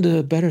should get on to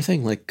a better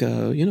thing like,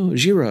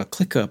 Jira,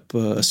 ClickUp,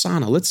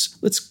 Asana.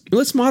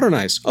 Let's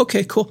modernize.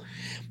 Okay, cool.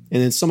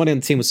 And then somebody on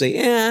the team would say,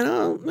 I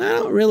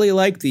don't really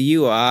like the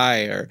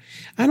UI, or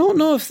I don't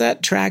know if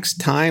that tracks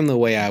time the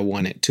way I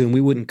want it to. And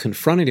we wouldn't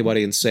confront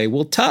anybody and say,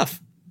 well,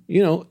 tough.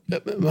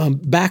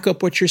 Back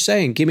up what you're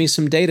saying. Give me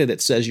some data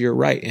that says you're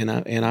right and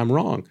I'm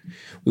wrong.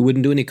 We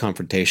wouldn't do any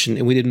confrontation,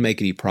 and we didn't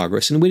make any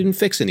progress, and we didn't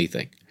fix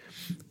anything.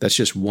 That's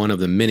just one of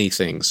the many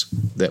things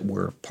that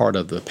were part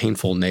of the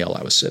painful nail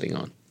I was sitting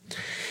on.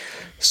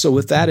 So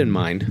with that in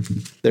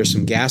mind, there's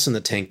some gas in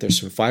the tank.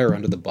 There's some fire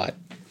under the butt.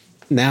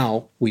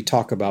 Now we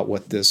talk about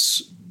what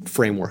this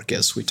framework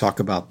is. We talk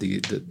about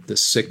the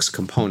 6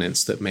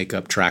 components that make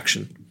up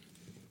traction.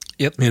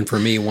 Yep. And for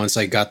me, once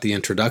I got the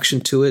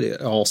introduction to it,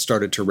 it all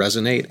started to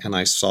resonate, and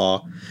I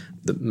saw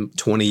the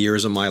 20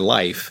 years of my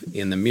life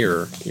in the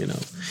mirror,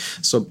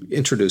 So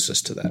introduce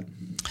us to that.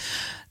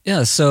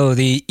 Yeah, so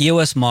the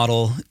EOS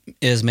model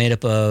is made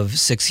up of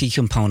 6 key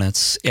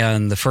components,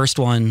 and the first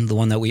one, the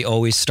one that we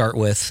always start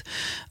with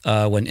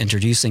when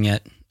introducing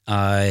it,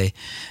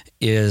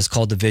 is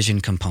called the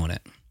vision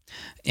component.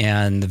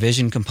 And the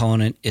vision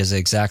component is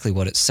exactly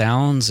what it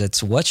sounds.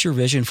 It's what's your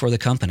vision for the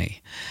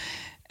company?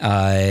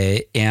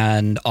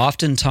 And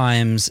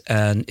oftentimes,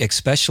 and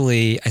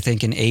especially I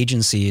think in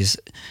agencies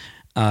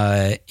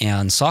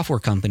and software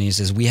companies,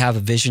 is we have a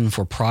vision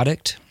for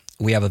product.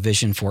 We have a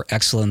vision for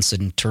excellence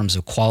in terms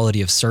of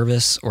quality of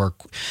service or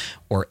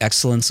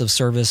excellence of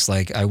service.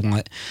 Like I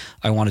want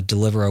to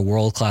deliver a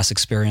world-class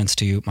experience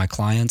to my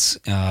clients,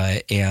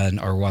 and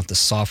or want the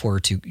software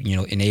to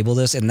enable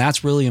this, and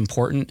that's really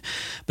important.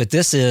 But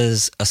this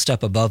is a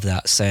step above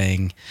that,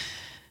 saying,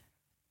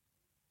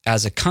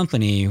 as a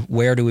company,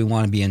 where do we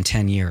want to be in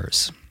 10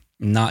 years?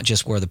 Not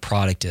just where the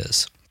product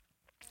is.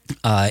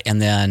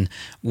 And then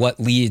what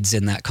leads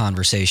in that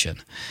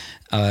conversation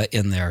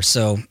in there.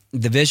 So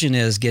the vision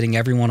is getting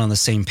everyone on the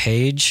same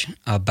page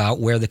about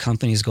where the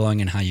company is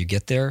going and how you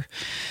get there.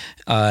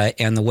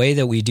 And the way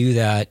that we do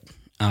that,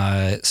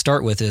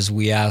 start with, is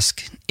we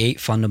ask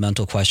 8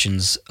 fundamental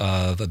questions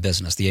of a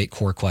business, the 8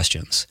 core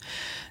questions.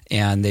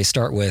 And they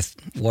start with,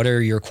 what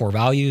are your core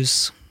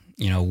values?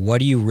 What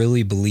do you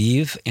really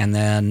believe? And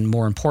then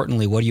more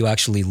importantly, what do you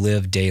actually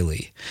live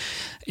daily?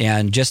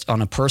 And just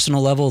on a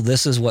personal level,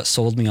 this is what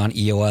sold me on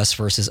EOS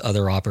versus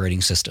other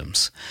operating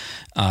systems.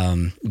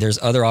 There's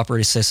other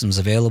operating systems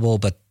available,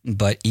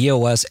 but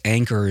EOS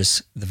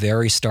anchors the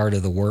very start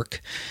of the work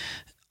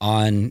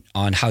on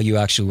how you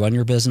actually run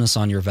your business,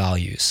 on your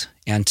values.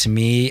 And to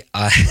me,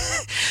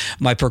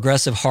 my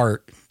progressive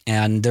heart,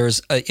 and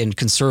there's in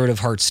conservative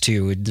hearts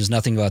too, there's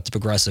nothing about the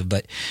progressive,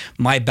 but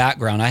my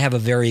background, I have a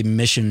very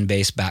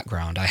mission-based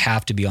background. I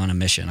have to be on a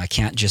mission. I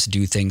can't just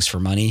do things for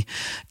money.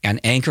 And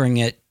anchoring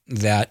it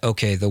that,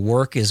 okay, the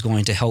work is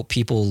going to help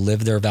people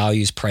live their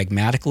values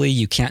pragmatically.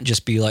 You can't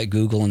just be like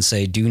Google and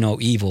say, do no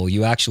evil.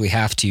 You actually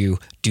have to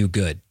do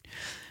good.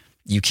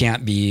 You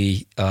can't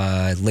be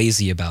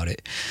lazy about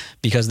it,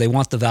 because they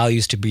want the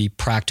values to be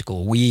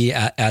practical. We,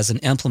 as an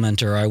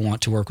implementer, I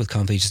want to work with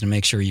companies to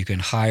make sure you can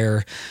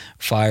hire,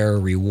 fire,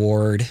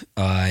 reward,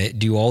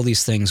 do all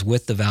these things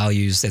with the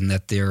values, and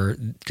that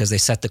because they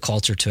set the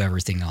culture to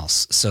everything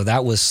else. So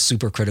that was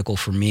super critical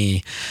for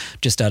me,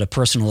 just at a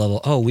personal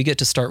level. Oh, we get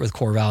to start with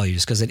core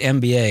values, because at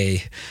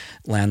MBA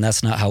land,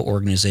 that's not how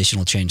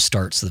organizational change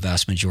starts the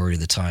vast majority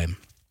of the time.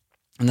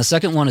 And the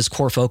second one is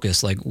core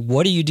focus. Like,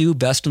 what do you do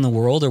best in the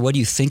world, or what do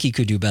you think you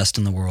could do best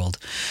in the world?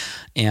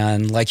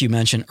 And like you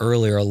mentioned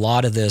earlier, a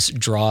lot of this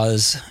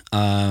draws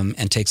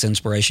and takes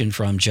inspiration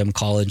from Jim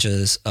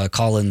Collins'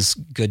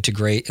 Good to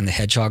Great and the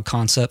Hedgehog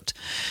concept.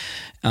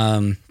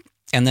 And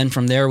then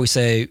from there, we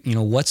say,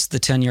 what's the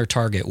 10-year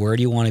target? Where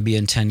do you want to be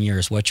in 10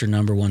 years? What's your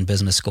number one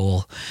business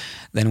goal?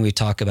 Then we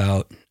talk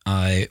about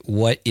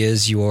what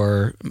is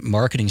your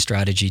marketing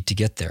strategy to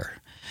get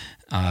there?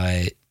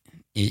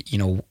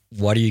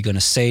 What are you going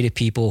to say to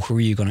people? Who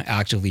are you going to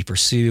actively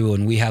pursue?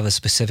 And we have a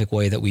specific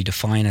way that we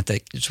define it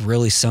that it's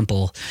really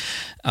simple.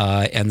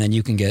 And then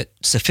you can get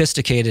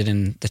sophisticated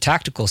in the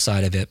tactical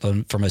side of it.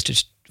 But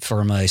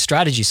from a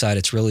strategy side,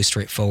 it's really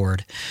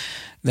straightforward.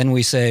 Then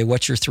we say,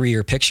 what's your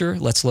 3-year picture?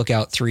 Let's look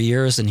out 3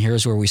 years, and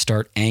here's where we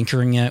start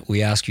anchoring it.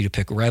 We ask you to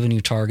pick revenue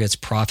targets,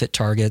 profit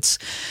targets.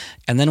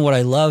 And then what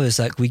I love is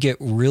that we get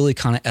really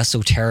kind of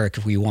esoteric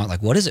if we want.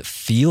 Like, what does it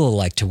feel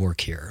like to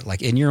work here?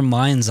 Like, in your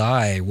mind's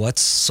eye,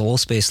 what's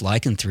Solspace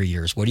like in 3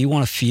 years? What do you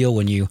want to feel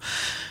when you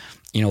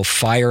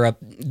fire up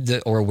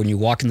or when you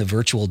walk in the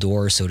virtual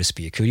door, so to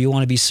speak? Who do you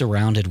want to be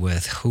surrounded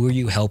with? Who are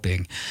you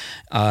helping?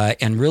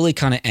 And really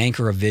kind of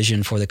anchor a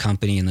vision for the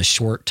company in the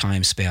short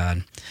time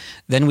span.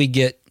 Then we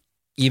get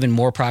even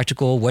more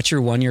practical. What's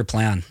your 1-year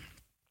plan?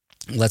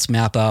 Let's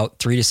map out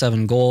 3 to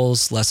 7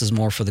 goals. Less is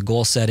more for the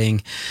goal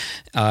setting,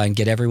 and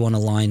get everyone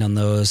aligned on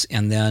those.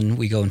 And then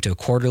we go into a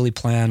quarterly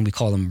plan. We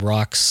call them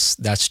rocks.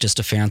 That's just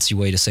a fancy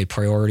way to say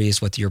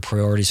priorities. What are your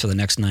priorities for the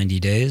next 90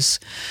 days?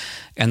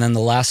 And then the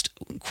last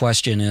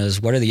question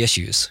is, what are the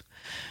issues?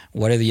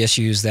 What are the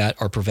issues that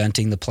are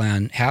preventing the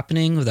plan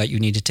happening or that you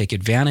need to take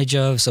advantage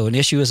of? So an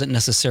issue isn't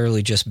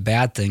necessarily just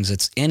bad things.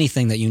 It's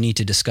anything that you need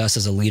to discuss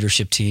as a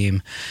leadership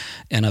team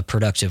in a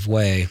productive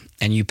way.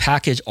 And you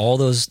package all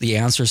the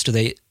answers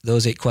to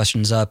those 8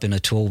 questions up in a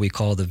tool we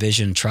call the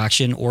Vision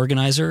Traction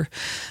Organizer,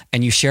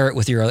 and you share it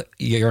with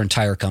your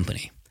entire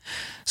company.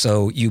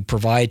 So you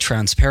provide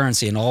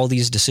transparency in all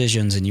these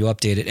decisions, and you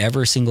update it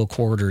every single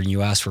quarter, and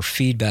you ask for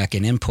feedback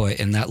and input,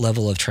 and that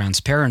level of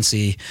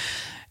transparency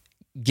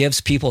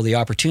gives people the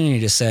opportunity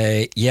to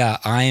say, yeah,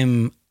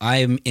 I'm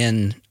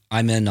in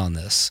on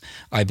this.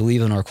 I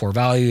believe in our core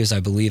values. I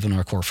believe in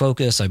our core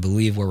focus. I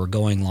believe where we're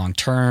going long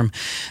term.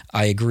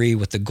 I agree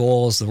with the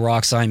goals, the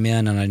rocks I'm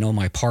in, and I know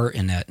my part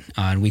in it.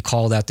 And we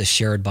call that the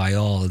shared by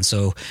all. And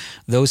so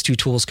those 2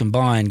 tools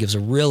combined gives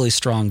a really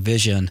strong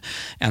vision.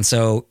 And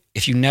so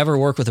if you never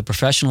work with a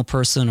professional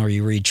person, or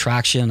you read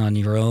Traction on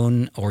your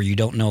own, or you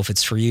don't know if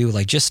it's for you,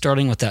 like just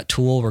starting with that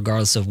tool,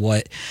 regardless of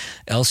what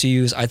else you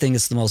use, I think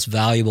it's the most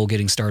valuable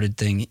getting started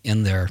thing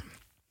in there.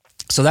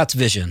 So that's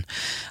vision.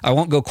 I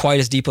won't go quite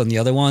as deep on the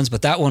other ones,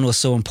 but that one was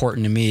so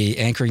important to me,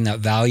 anchoring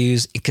that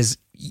values, because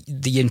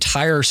the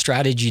entire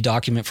strategy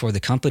document for the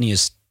company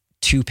is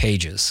 2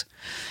 pages.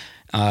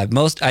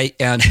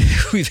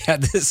 We've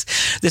had this.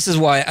 This is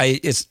why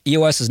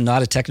EOS is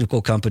not a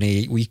technical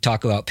company. We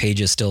talk about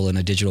pages still in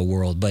a digital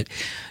world, but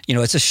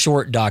it's a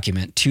short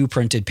document, 2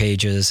 printed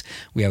pages.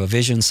 We have a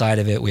vision side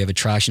of it. We have a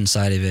traction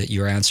side of it.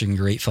 You're answering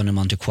great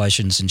fundamental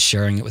questions and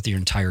sharing it with your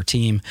entire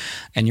team,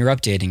 and you're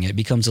updating it. It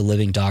becomes a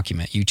living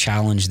document. You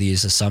challenge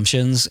these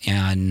assumptions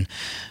and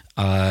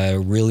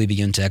really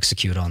begin to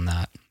execute on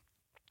that.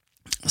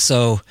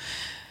 So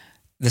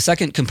the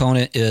second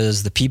component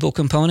is the people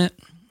component.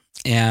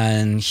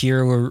 And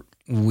here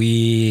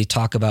we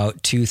talk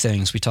about 2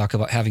 things. We talk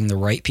about having the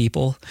right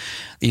people.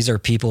 These are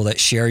people that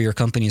share your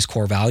company's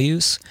core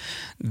values.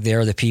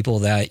 They're the people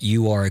that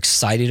you are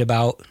excited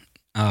about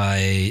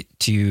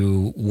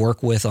to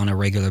work with on a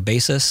regular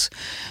basis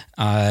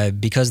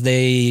because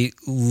they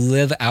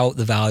live out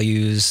the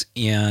values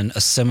in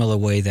a similar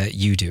way that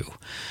you do.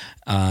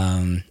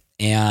 And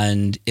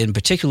in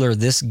particular,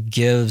 this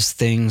gives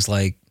things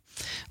like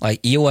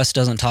EOS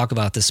doesn't talk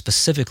about this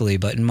specifically,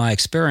 but in my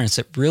experience,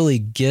 it really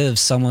gives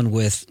someone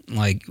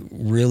that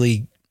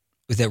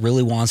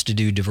really wants to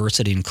do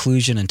diversity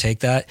inclusion and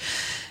take that.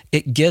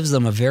 It gives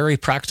them a very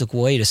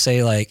practical way to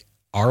say,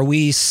 are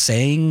we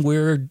saying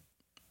we're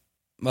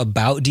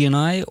about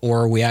D&I,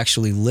 or are we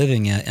actually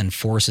living it, and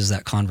forces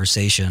that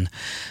conversation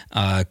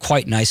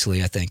quite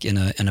nicely, I think, in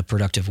a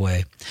productive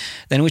way.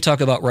 Then we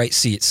talk about right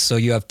seats. So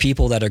you have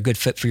people that are good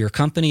fit for your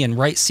company, and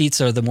right seats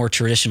are the more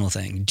traditional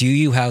thing. Do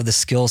you have the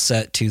skill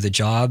set to the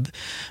job?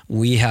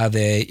 We have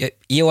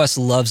EOS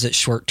loves its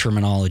short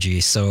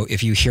terminology. So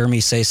if you hear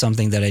me say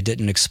something that I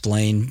didn't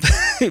explain,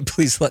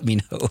 please let me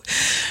know.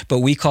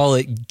 But we call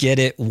it get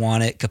it,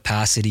 want it,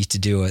 capacity to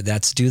do it.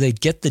 That's, do they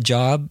get the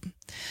job?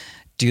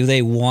 Do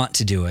they want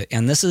to do it?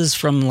 And this is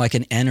from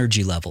an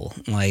energy level.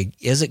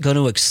 Is it going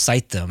to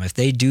excite them? If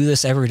they do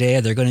this every day,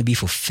 they're going to be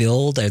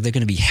fulfilled. Are they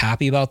going to be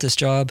happy about this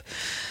job?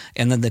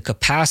 And then the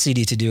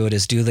capacity to do it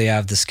is, do they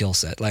have the skill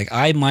set?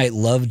 I might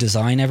love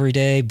design every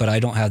day, but I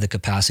don't have the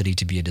capacity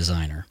to be a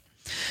designer.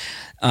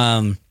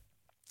 And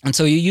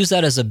so you use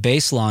that as a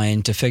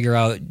baseline to figure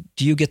out,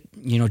 do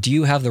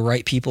you have the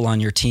right people on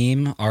your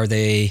team? Are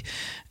they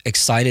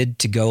excited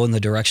to go in the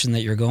direction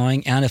that you're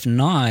going? And if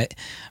not,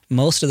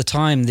 most of the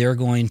time they're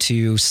going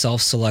to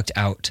self-select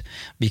out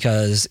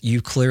because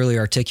you clearly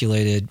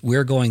articulated,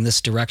 we're going this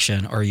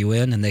direction. Are you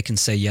in? And they can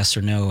say yes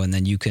or no. And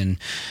then you can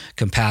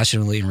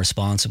compassionately and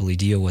responsibly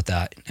deal with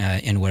that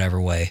in whatever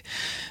way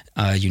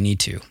you need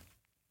to.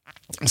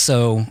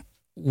 So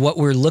what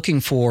we're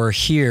looking for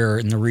here,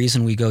 and the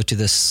reason we go to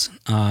this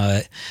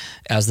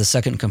as the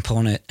second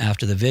component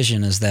after the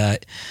vision, is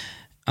that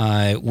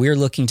we're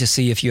looking to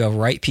see if you have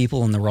right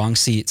people in the wrong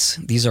seats.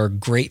 These are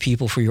great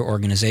people for your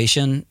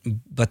organization,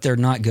 but they're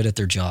not good at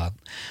their job.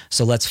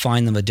 So let's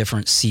find them a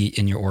different seat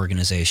in your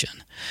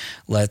organization.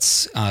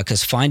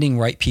 Because finding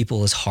right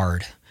people is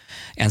hard.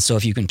 And so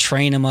if you can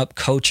train them up,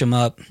 coach them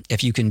up,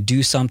 if you can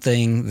do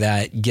something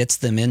that gets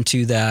them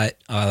into that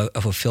a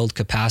fulfilled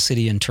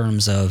capacity in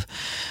terms of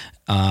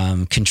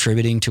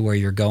contributing to where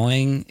you're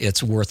going,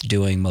 it's worth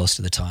doing most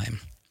of the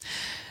time.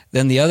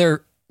 Then the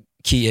other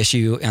key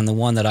issue, and the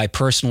one that I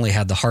personally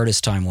had the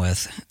hardest time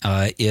with,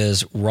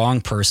 is wrong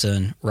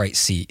person, right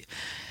seat.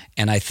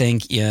 And I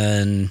think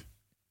in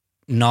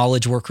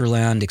knowledge worker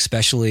land,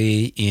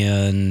 especially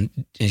in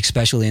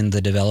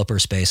the developer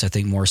space, I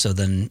think more so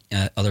than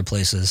other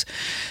places,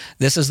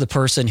 this is the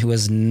person who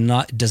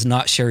does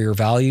not share your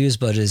values,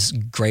 but is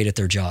great at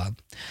their job.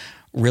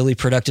 Really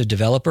productive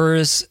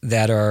developers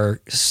that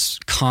are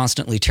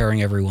constantly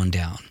tearing everyone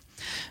down,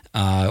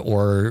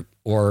 or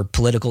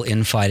political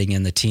infighting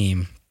in the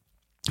team.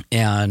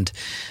 And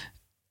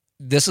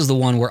this is the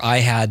one where I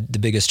had the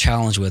biggest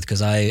challenge with,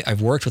 because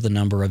I've worked with a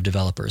number of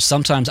developers.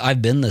 Sometimes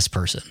I've been this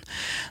person.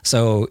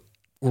 So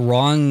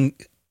wrong,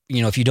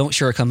 if you don't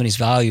share a company's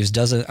values,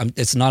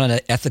 it's not an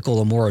ethical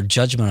or moral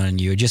judgment on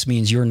you. It just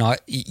means you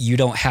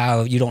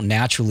don't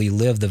naturally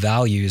live the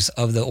values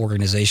of the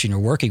organization you're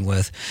working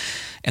with,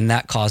 and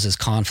that causes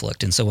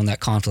conflict. And so when that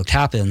conflict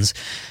happens,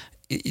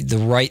 the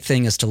right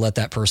thing is to let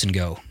that person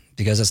go,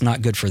 because it's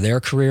not good for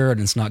their career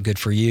and it's not good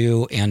for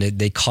you, and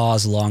they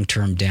cause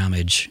long-term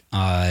damage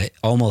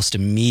almost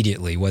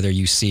immediately, whether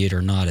you see it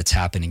or not. It's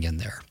happening in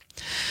there.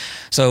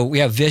 So we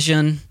have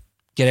vision.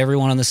 Get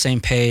everyone on the same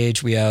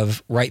page. We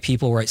have right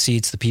people, right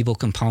seats, the people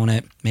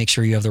component. Make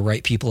sure you have the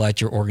right people at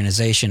your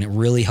organization. It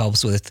really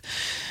helps with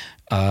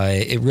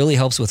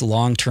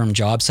long-term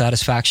job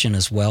satisfaction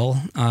as well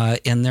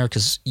in there,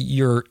 because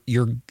your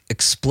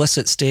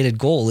explicit stated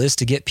goal is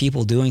to get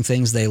people doing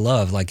things they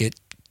love. Like, it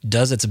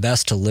does its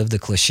best to live the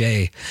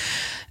cliche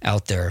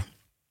out there.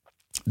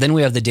 Then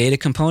we have the data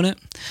component.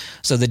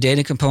 So the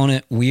data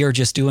component, we are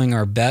just doing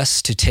our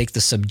best to take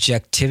the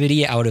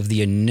subjectivity out of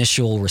the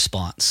initial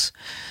response.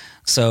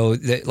 So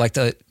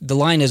the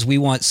line is, we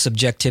want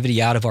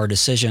subjectivity out of our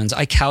decisions.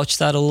 I couch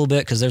that a little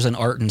bit because there's an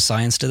art and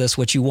science to this.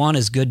 What you want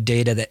is good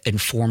data that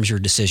informs your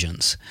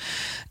decisions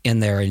in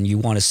there, and you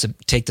want to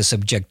take the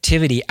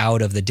subjectivity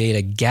out of the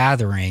data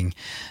gathering,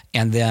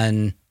 and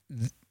then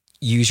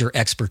use your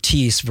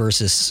expertise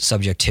versus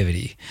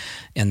subjectivity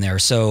in there.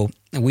 So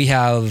we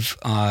have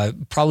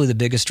probably the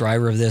biggest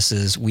driver of this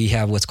is we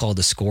have what's called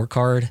the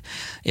scorecard.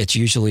 It's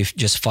usually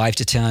just 5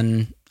 to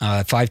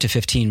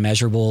 15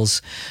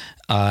 measurables.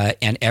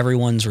 And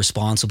everyone's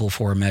responsible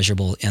for a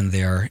measurable in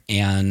there.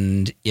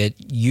 And it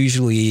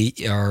usually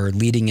are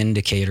leading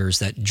indicators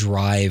that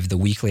drive the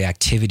weekly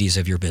activities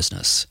of your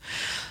business.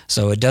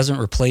 So it doesn't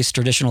replace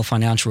traditional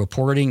financial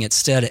reporting.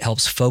 Instead, it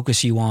helps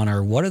focus you on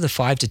what are the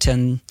 5 to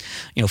 10,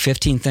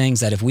 15 things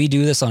that if we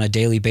do this on a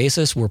daily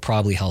basis, we're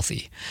probably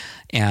healthy.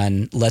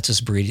 And lets us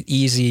breathe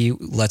easy,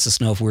 lets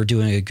us know if we're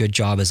doing a good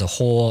job as a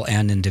whole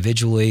and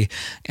individually.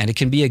 And it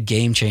can be a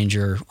game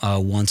changer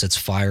once it's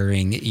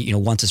firing,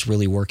 once it's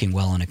really working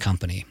well in a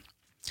company.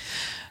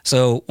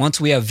 So once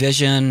we have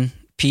vision,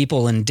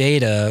 people, and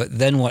data,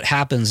 then what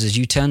happens is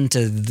you tend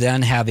to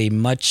then have a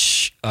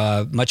much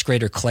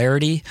greater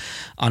clarity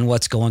on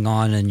what's going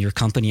on in your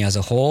company as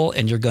a whole.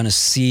 And you're going to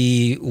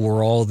see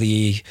where all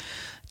the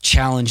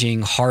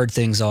challenging, hard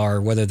things are,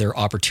 whether they're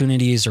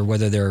opportunities or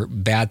whether they're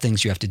bad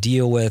things you have to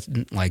deal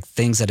with, like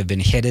things that have been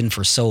hidden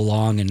for so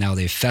long and now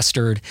they've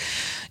festered.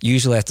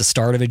 Usually at the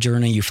start of a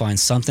journey, you find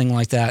something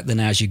like that. Then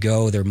as you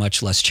go, they're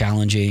much less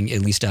challenging, at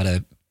least at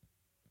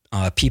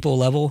a people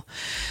level.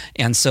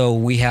 And so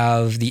we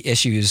have the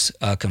issues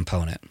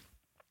component.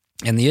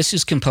 And the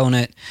issues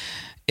component,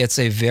 it's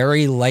a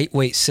very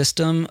lightweight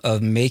system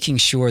of making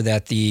sure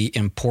that the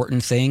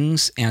important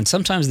things and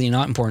sometimes the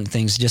not important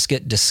things just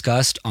get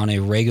discussed on a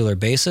regular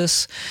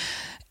basis.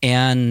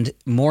 And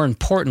more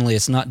importantly,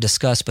 it's not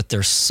discussed, but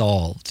they're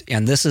solved.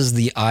 And this is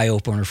the eye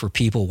opener for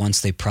people once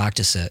they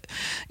practice it.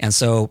 And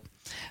so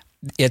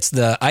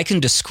I can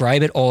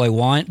describe it all I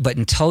want, but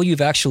until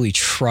you've actually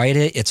tried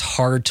it, it's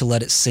hard to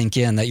let it sink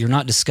in that you're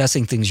not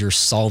discussing things, you're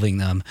solving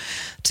them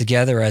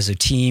together as a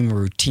team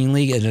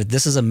routinely. And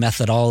this is a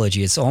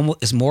methodology.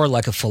 It's more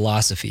like a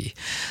philosophy.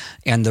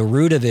 And the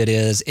root of it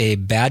is a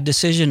bad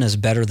decision is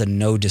better than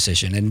no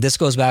decision. And this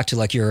goes back to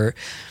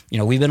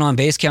we've been on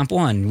Basecamp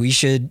 1. We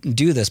should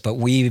do this, but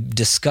we've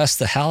discussed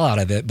the hell out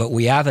of it, but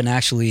we haven't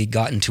actually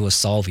gotten to a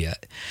solve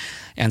yet.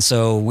 And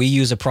so we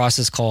use a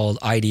process called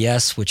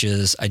IDS, which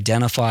is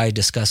identify,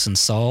 discuss, and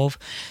solve.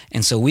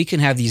 And so we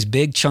can have these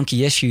big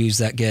chunky issues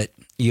that get,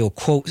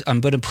 quote, I'm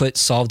going to put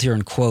solved here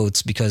in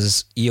quotes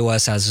because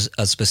EOS has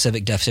a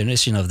specific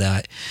definition of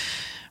that,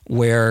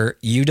 where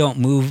you don't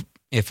move.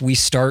 If we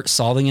start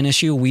solving an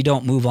issue, we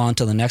don't move on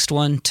to the next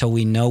one till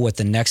we know what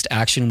the next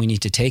action we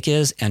need to take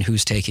is and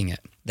who's taking it.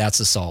 That's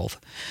a solve.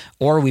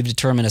 Or we've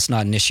determined it's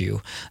not an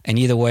issue. And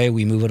either way,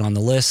 we move it on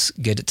the list,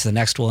 get it to the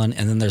next one,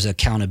 and then there's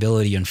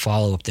accountability and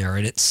follow-up there.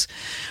 And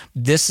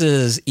this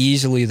is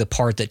easily the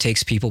part that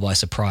takes people by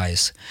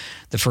surprise.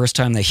 The first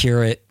time they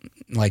hear it,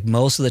 like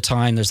most of the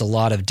time, there's a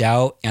lot of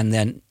doubt, and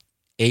then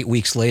 8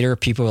 weeks later,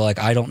 people are like,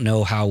 I don't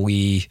know how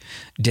we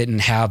didn't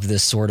have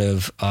this sort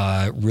of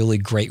really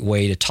great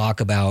way to talk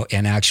about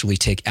and actually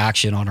take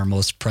action on our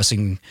most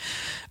pressing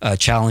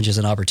challenges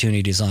and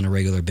opportunities on a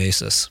regular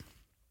basis.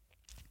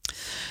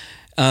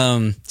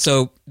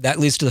 So that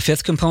leads to the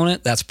fifth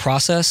component. That's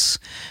process.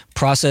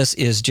 Process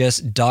is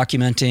just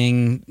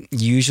documenting.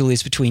 Usually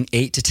it's between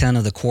 8 to 10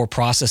 of the core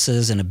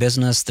processes in a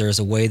business. There's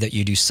a way that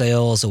you do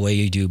sales, a way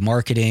you do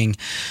marketing,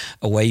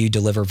 a way you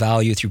deliver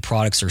value through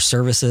products or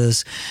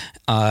services.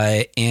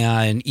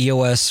 And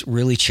EOS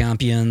really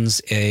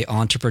champions a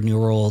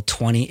entrepreneurial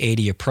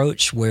 20/80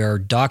 approach where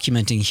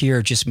documenting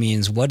here just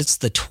means what is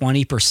the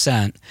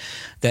 20%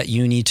 that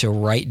you need to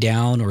write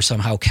down or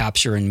somehow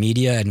capture in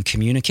media and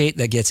communicate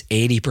that gets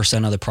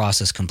 80% of the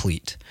process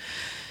complete.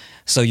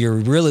 So you're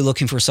really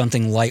looking for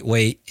something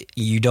lightweight.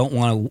 You don't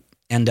want to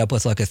end up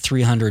with like a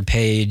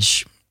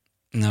 300-page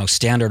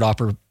standard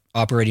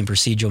operating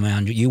procedural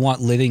manual. You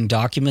want living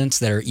documents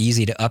that are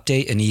easy to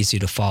update and easy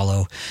to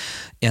follow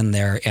in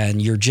there.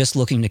 And you're just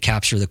looking to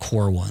capture the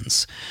core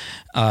ones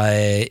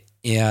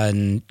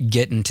and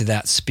get into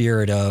that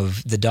spirit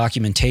of the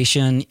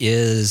documentation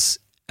is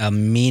a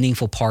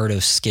meaningful part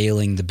of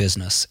scaling the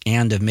business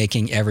and of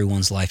making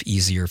everyone's life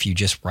easier if you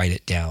just write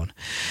it down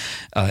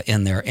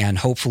in there. And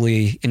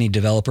hopefully any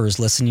developers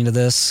listening to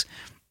this,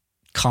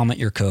 comment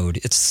your code.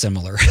 It's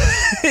similar.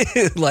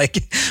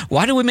 Like,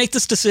 why did we make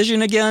this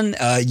decision again?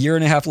 A year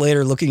and a half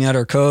later, looking at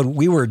our code,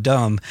 we were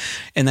dumb.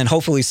 And then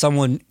hopefully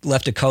someone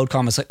left a code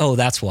comment like, oh,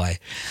 that's why.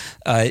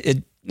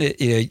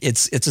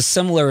 It's a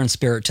similar in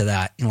spirit to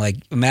that. Like,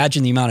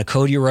 imagine the amount of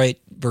code you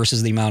write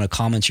versus the amount of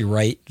comments you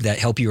write that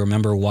help you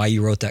remember why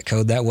you wrote that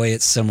code that way.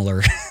 It's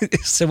similar,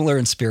 similar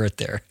in spirit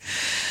there.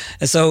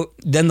 And so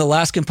then the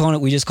last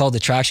component we just called the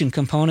traction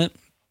component.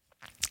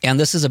 And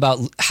this is about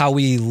how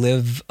we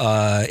live.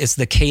 It's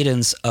the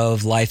cadence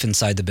of life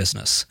inside the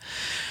business.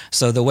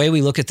 So the way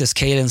we look at this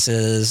cadence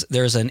is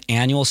there's an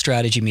annual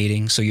strategy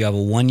meeting. So you have a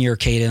 1-year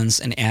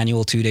cadence, an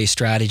annual 2-day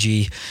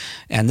strategy.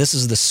 And this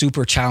is the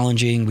super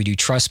challenging. We do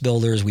trust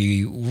builders.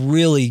 We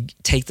really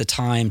take the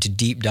time to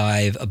deep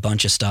dive a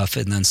bunch of stuff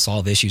and then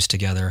solve issues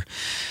together.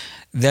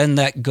 Then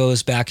that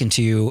goes back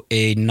into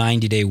a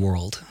 90-day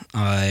world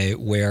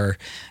where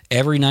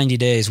every 90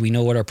 days we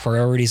know what our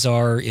priorities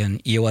are. In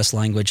EOS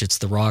language, it's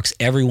the rocks.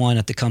 Everyone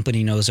at the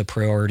company knows a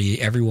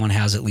priority. Everyone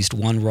has at least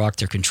one rock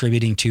they're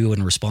contributing to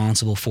and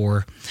responsible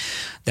for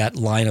that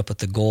line up with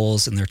the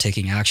goals and they're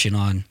taking action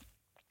on.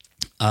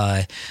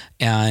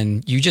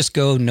 And you just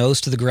go nose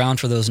to the ground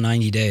for those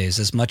 90 days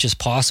as much as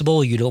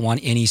possible. You don't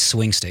want any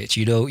swing states.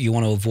 You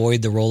want to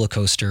avoid the roller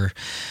coaster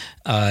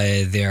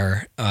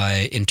there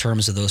in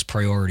terms of those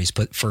priorities.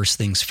 Put first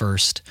things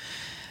first.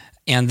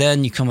 And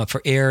then you come up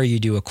for air. You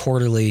do a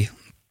quarterly,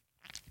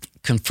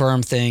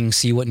 confirm things,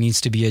 see what needs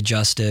to be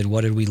adjusted.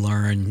 What did we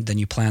learn? Then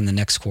you plan the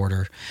next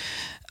quarter.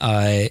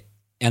 And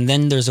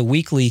then there's a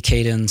weekly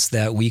cadence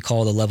that we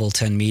call the level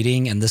 10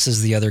 meeting. And this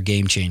is the other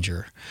game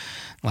changer.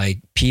 Like,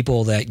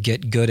 people that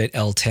get good at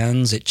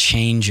L10s, it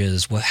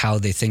changes how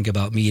they think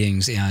about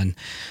meetings. And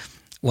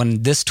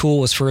when this tool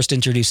was first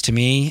introduced to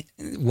me,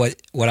 what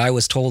I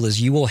was told is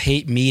you will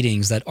hate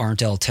meetings that aren't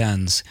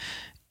L10s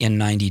in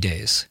 90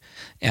 days.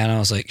 And I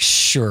was like,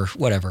 sure,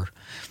 whatever.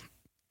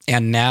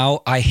 And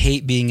now I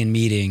hate being in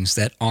meetings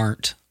that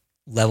aren't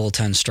level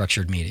 10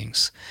 structured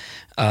meetings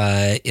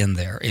in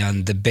there.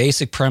 And the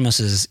basic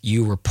premise is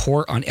you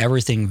report on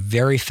everything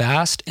very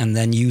fast, and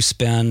then you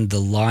spend the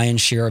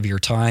lion's share of your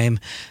time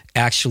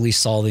actually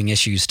solving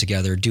issues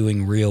together,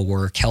 doing real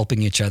work,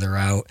 helping each other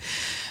out,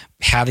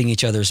 having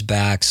each other's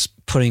backs,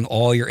 putting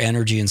all your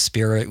energy and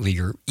spirit with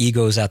your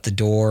egos at the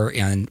door.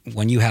 And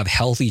when you have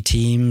healthy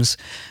teams,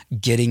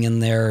 getting in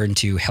there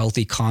into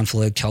healthy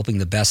conflict, helping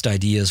the best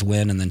ideas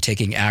win, and then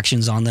taking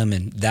actions on them.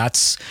 And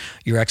that's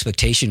your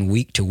expectation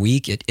week to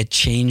week. It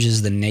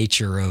changes the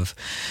nature of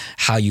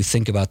how you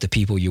think about the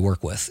people you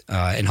work with,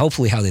 and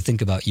hopefully how they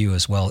think about you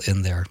as well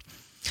in there.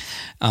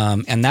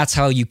 And that's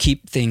how you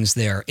keep things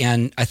there.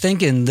 And I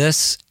think in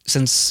this,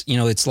 since,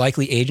 it's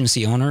likely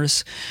agency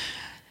owners,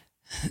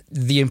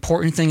 the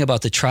important thing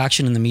about the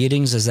traction in the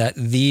meetings is that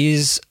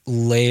these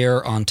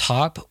layer on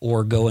top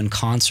or go in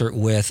concert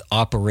with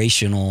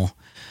operational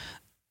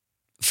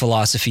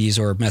philosophies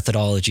or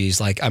methodologies.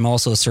 Like, I'm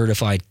also a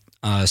certified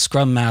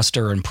Scrum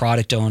Master and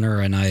product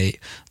owner, and I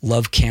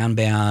love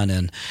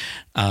Kanban.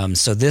 And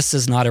so this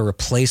is not a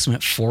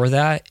replacement for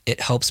that.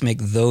 It helps make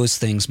those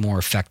things more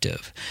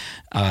effective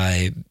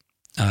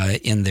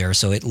in there.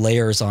 So it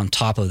layers on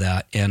top of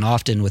that. And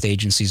often with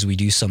agencies, we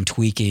do some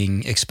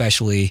tweaking,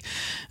 especially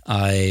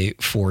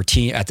for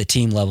at the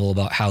team level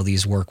about how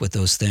these work with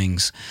those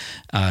things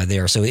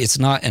there. So it's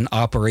not an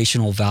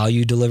operational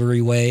value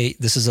delivery way.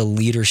 This is a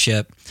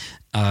leadership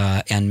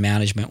and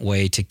management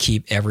way to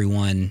keep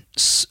everyone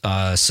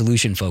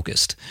solution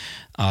focused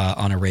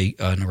on a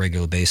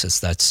regular basis.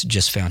 That's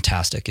just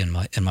fantastic in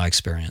my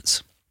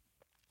experience.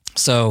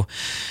 So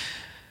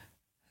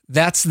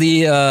that's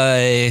the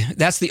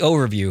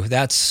overview.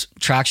 That's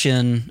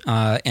traction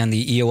and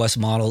the EOS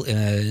model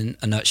in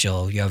a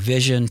nutshell. You have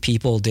vision,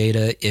 people,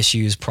 data,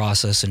 issues,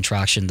 process, and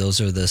traction. Those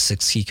are the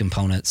 6 key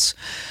components.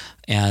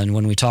 And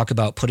when we talk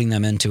about putting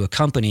them into a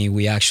company,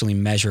 we actually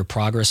measure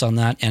progress on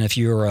that. And if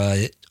you're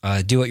a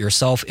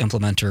do-it-yourself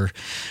implementer,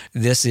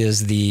 this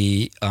is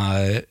the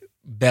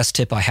best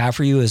tip I have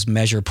for you is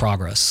measure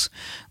progress.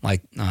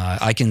 Like,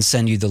 I can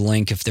send you the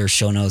link if there's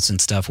show notes and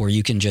stuff where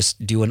you can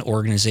just do an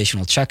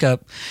organizational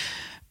checkup.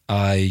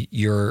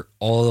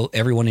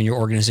 Everyone in your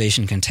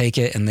organization can take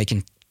it, and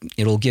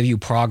it'll give you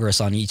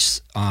progress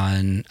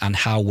on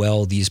how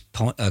well these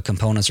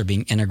components are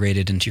being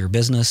integrated into your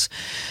business.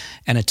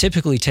 And it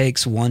typically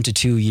takes 1 to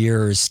 2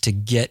 years to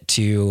get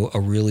to a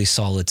really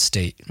solid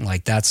state.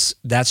 Like, that's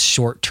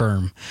short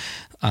term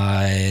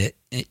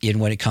in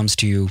when it comes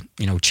to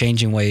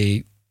changing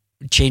way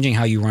changing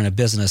how you run a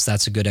business,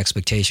 that's a good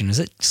expectation. Is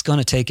it's going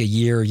to take a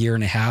year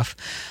and a half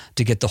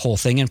to get the whole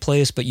thing in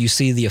place, but you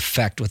see the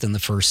effect within the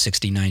first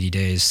 60, 90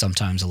 days,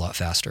 sometimes a lot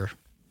faster.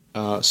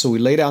 So we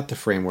laid out the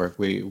framework.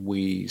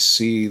 We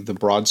see the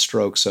broad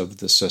strokes of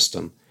the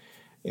system.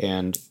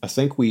 And I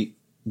think we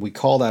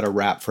call that a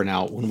wrap for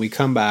now. When we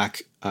come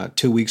back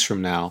 2 weeks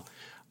from now,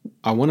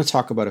 I want to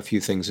talk about a few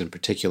things in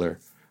particular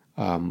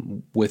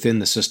within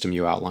the system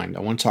you outlined. I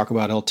want to talk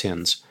about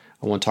L10s.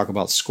 I want to talk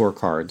about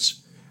scorecards.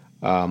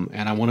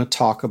 And I want to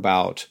talk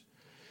about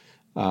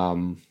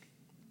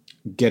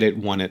get it,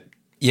 want it.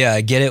 Yeah,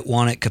 get it,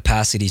 want it,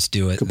 capacity to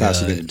do it.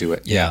 Capacity to do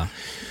it. Yeah.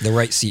 The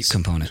right seat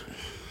component.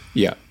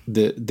 Yeah.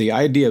 The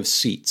idea of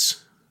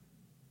seats.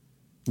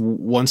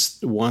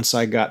 Once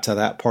I got to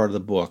that part of the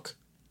book,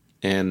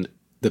 and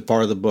the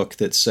part of the book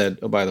that said,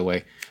 oh, by the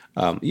way,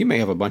 you may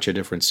have a bunch of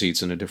different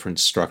seats and a different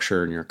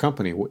structure in your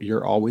company.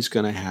 You're always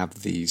going to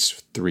have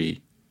these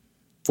three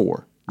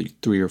or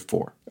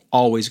four.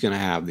 Always going to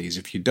have these.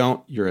 If you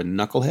don't, you're a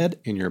knucklehead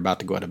and you're about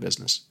to go out of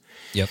business.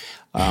 Yep.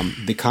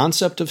 The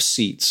concept of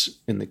seats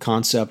and the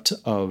concept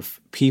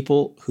of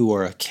people who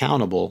are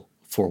accountable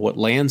for what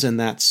lands in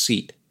that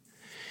seat.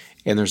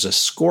 And there's a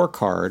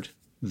scorecard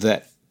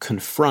that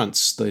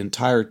confronts the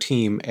entire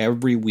team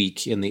every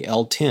week in the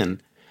L10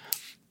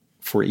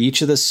 for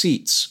each of the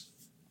seats.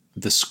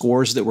 The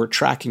scores that we're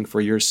tracking for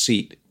your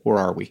seat, where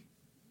are we?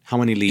 How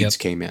many leads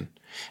came in?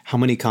 How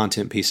many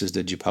content pieces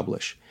did you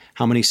publish?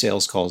 How many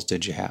sales calls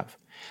did you have?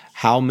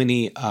 How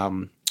many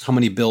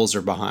bills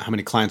are behind? How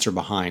many clients are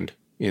behind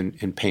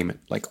in payment?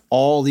 Like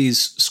all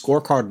these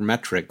scorecard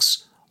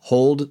metrics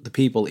hold the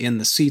people in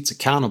the seats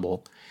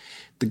accountable.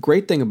 The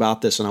great thing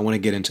about this, and I want to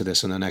get into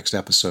this in the next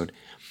episode,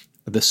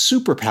 the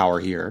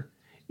superpower here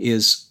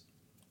is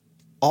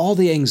all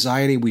the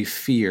anxiety we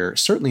fear,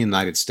 certainly in the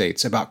United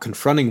States, about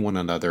confronting one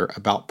another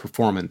about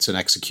performance and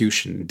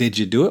execution. Did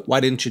you do it? Why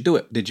didn't you do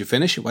it? Did you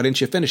finish it? Why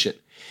didn't you finish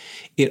it?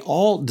 It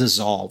all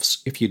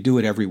dissolves if you do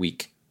it every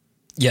week.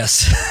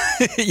 Yes.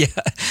 Yeah.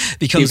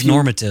 Becomes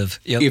normative.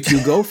 Yep. If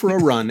you go for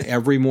a run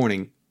every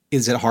morning,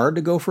 is it hard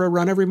to go for a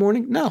run every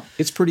morning? No,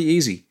 it's pretty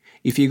easy.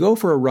 If you go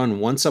for a run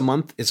once a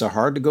month, is it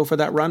hard to go for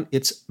that run?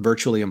 It's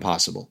virtually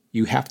impossible.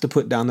 You have to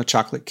put down the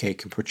chocolate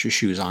cake and put your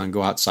shoes on and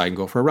go outside and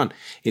go for a run.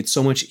 It's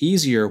so much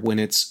easier when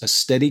it's a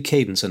steady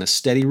cadence and a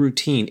steady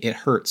routine. It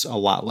hurts a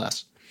lot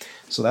less.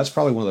 So that's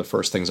probably one of the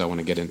first things I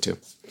want to get into.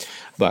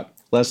 But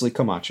Leslie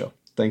Camacho,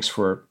 thanks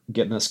for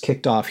getting us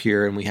kicked off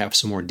here, and we have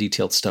some more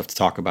detailed stuff to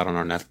talk about on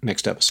our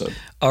next episode.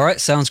 All right,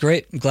 sounds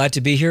great. Glad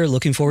to be here.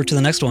 Looking forward to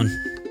the next one.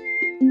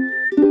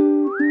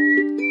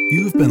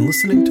 You've been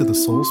listening to the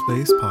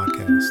Solspace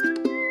podcast.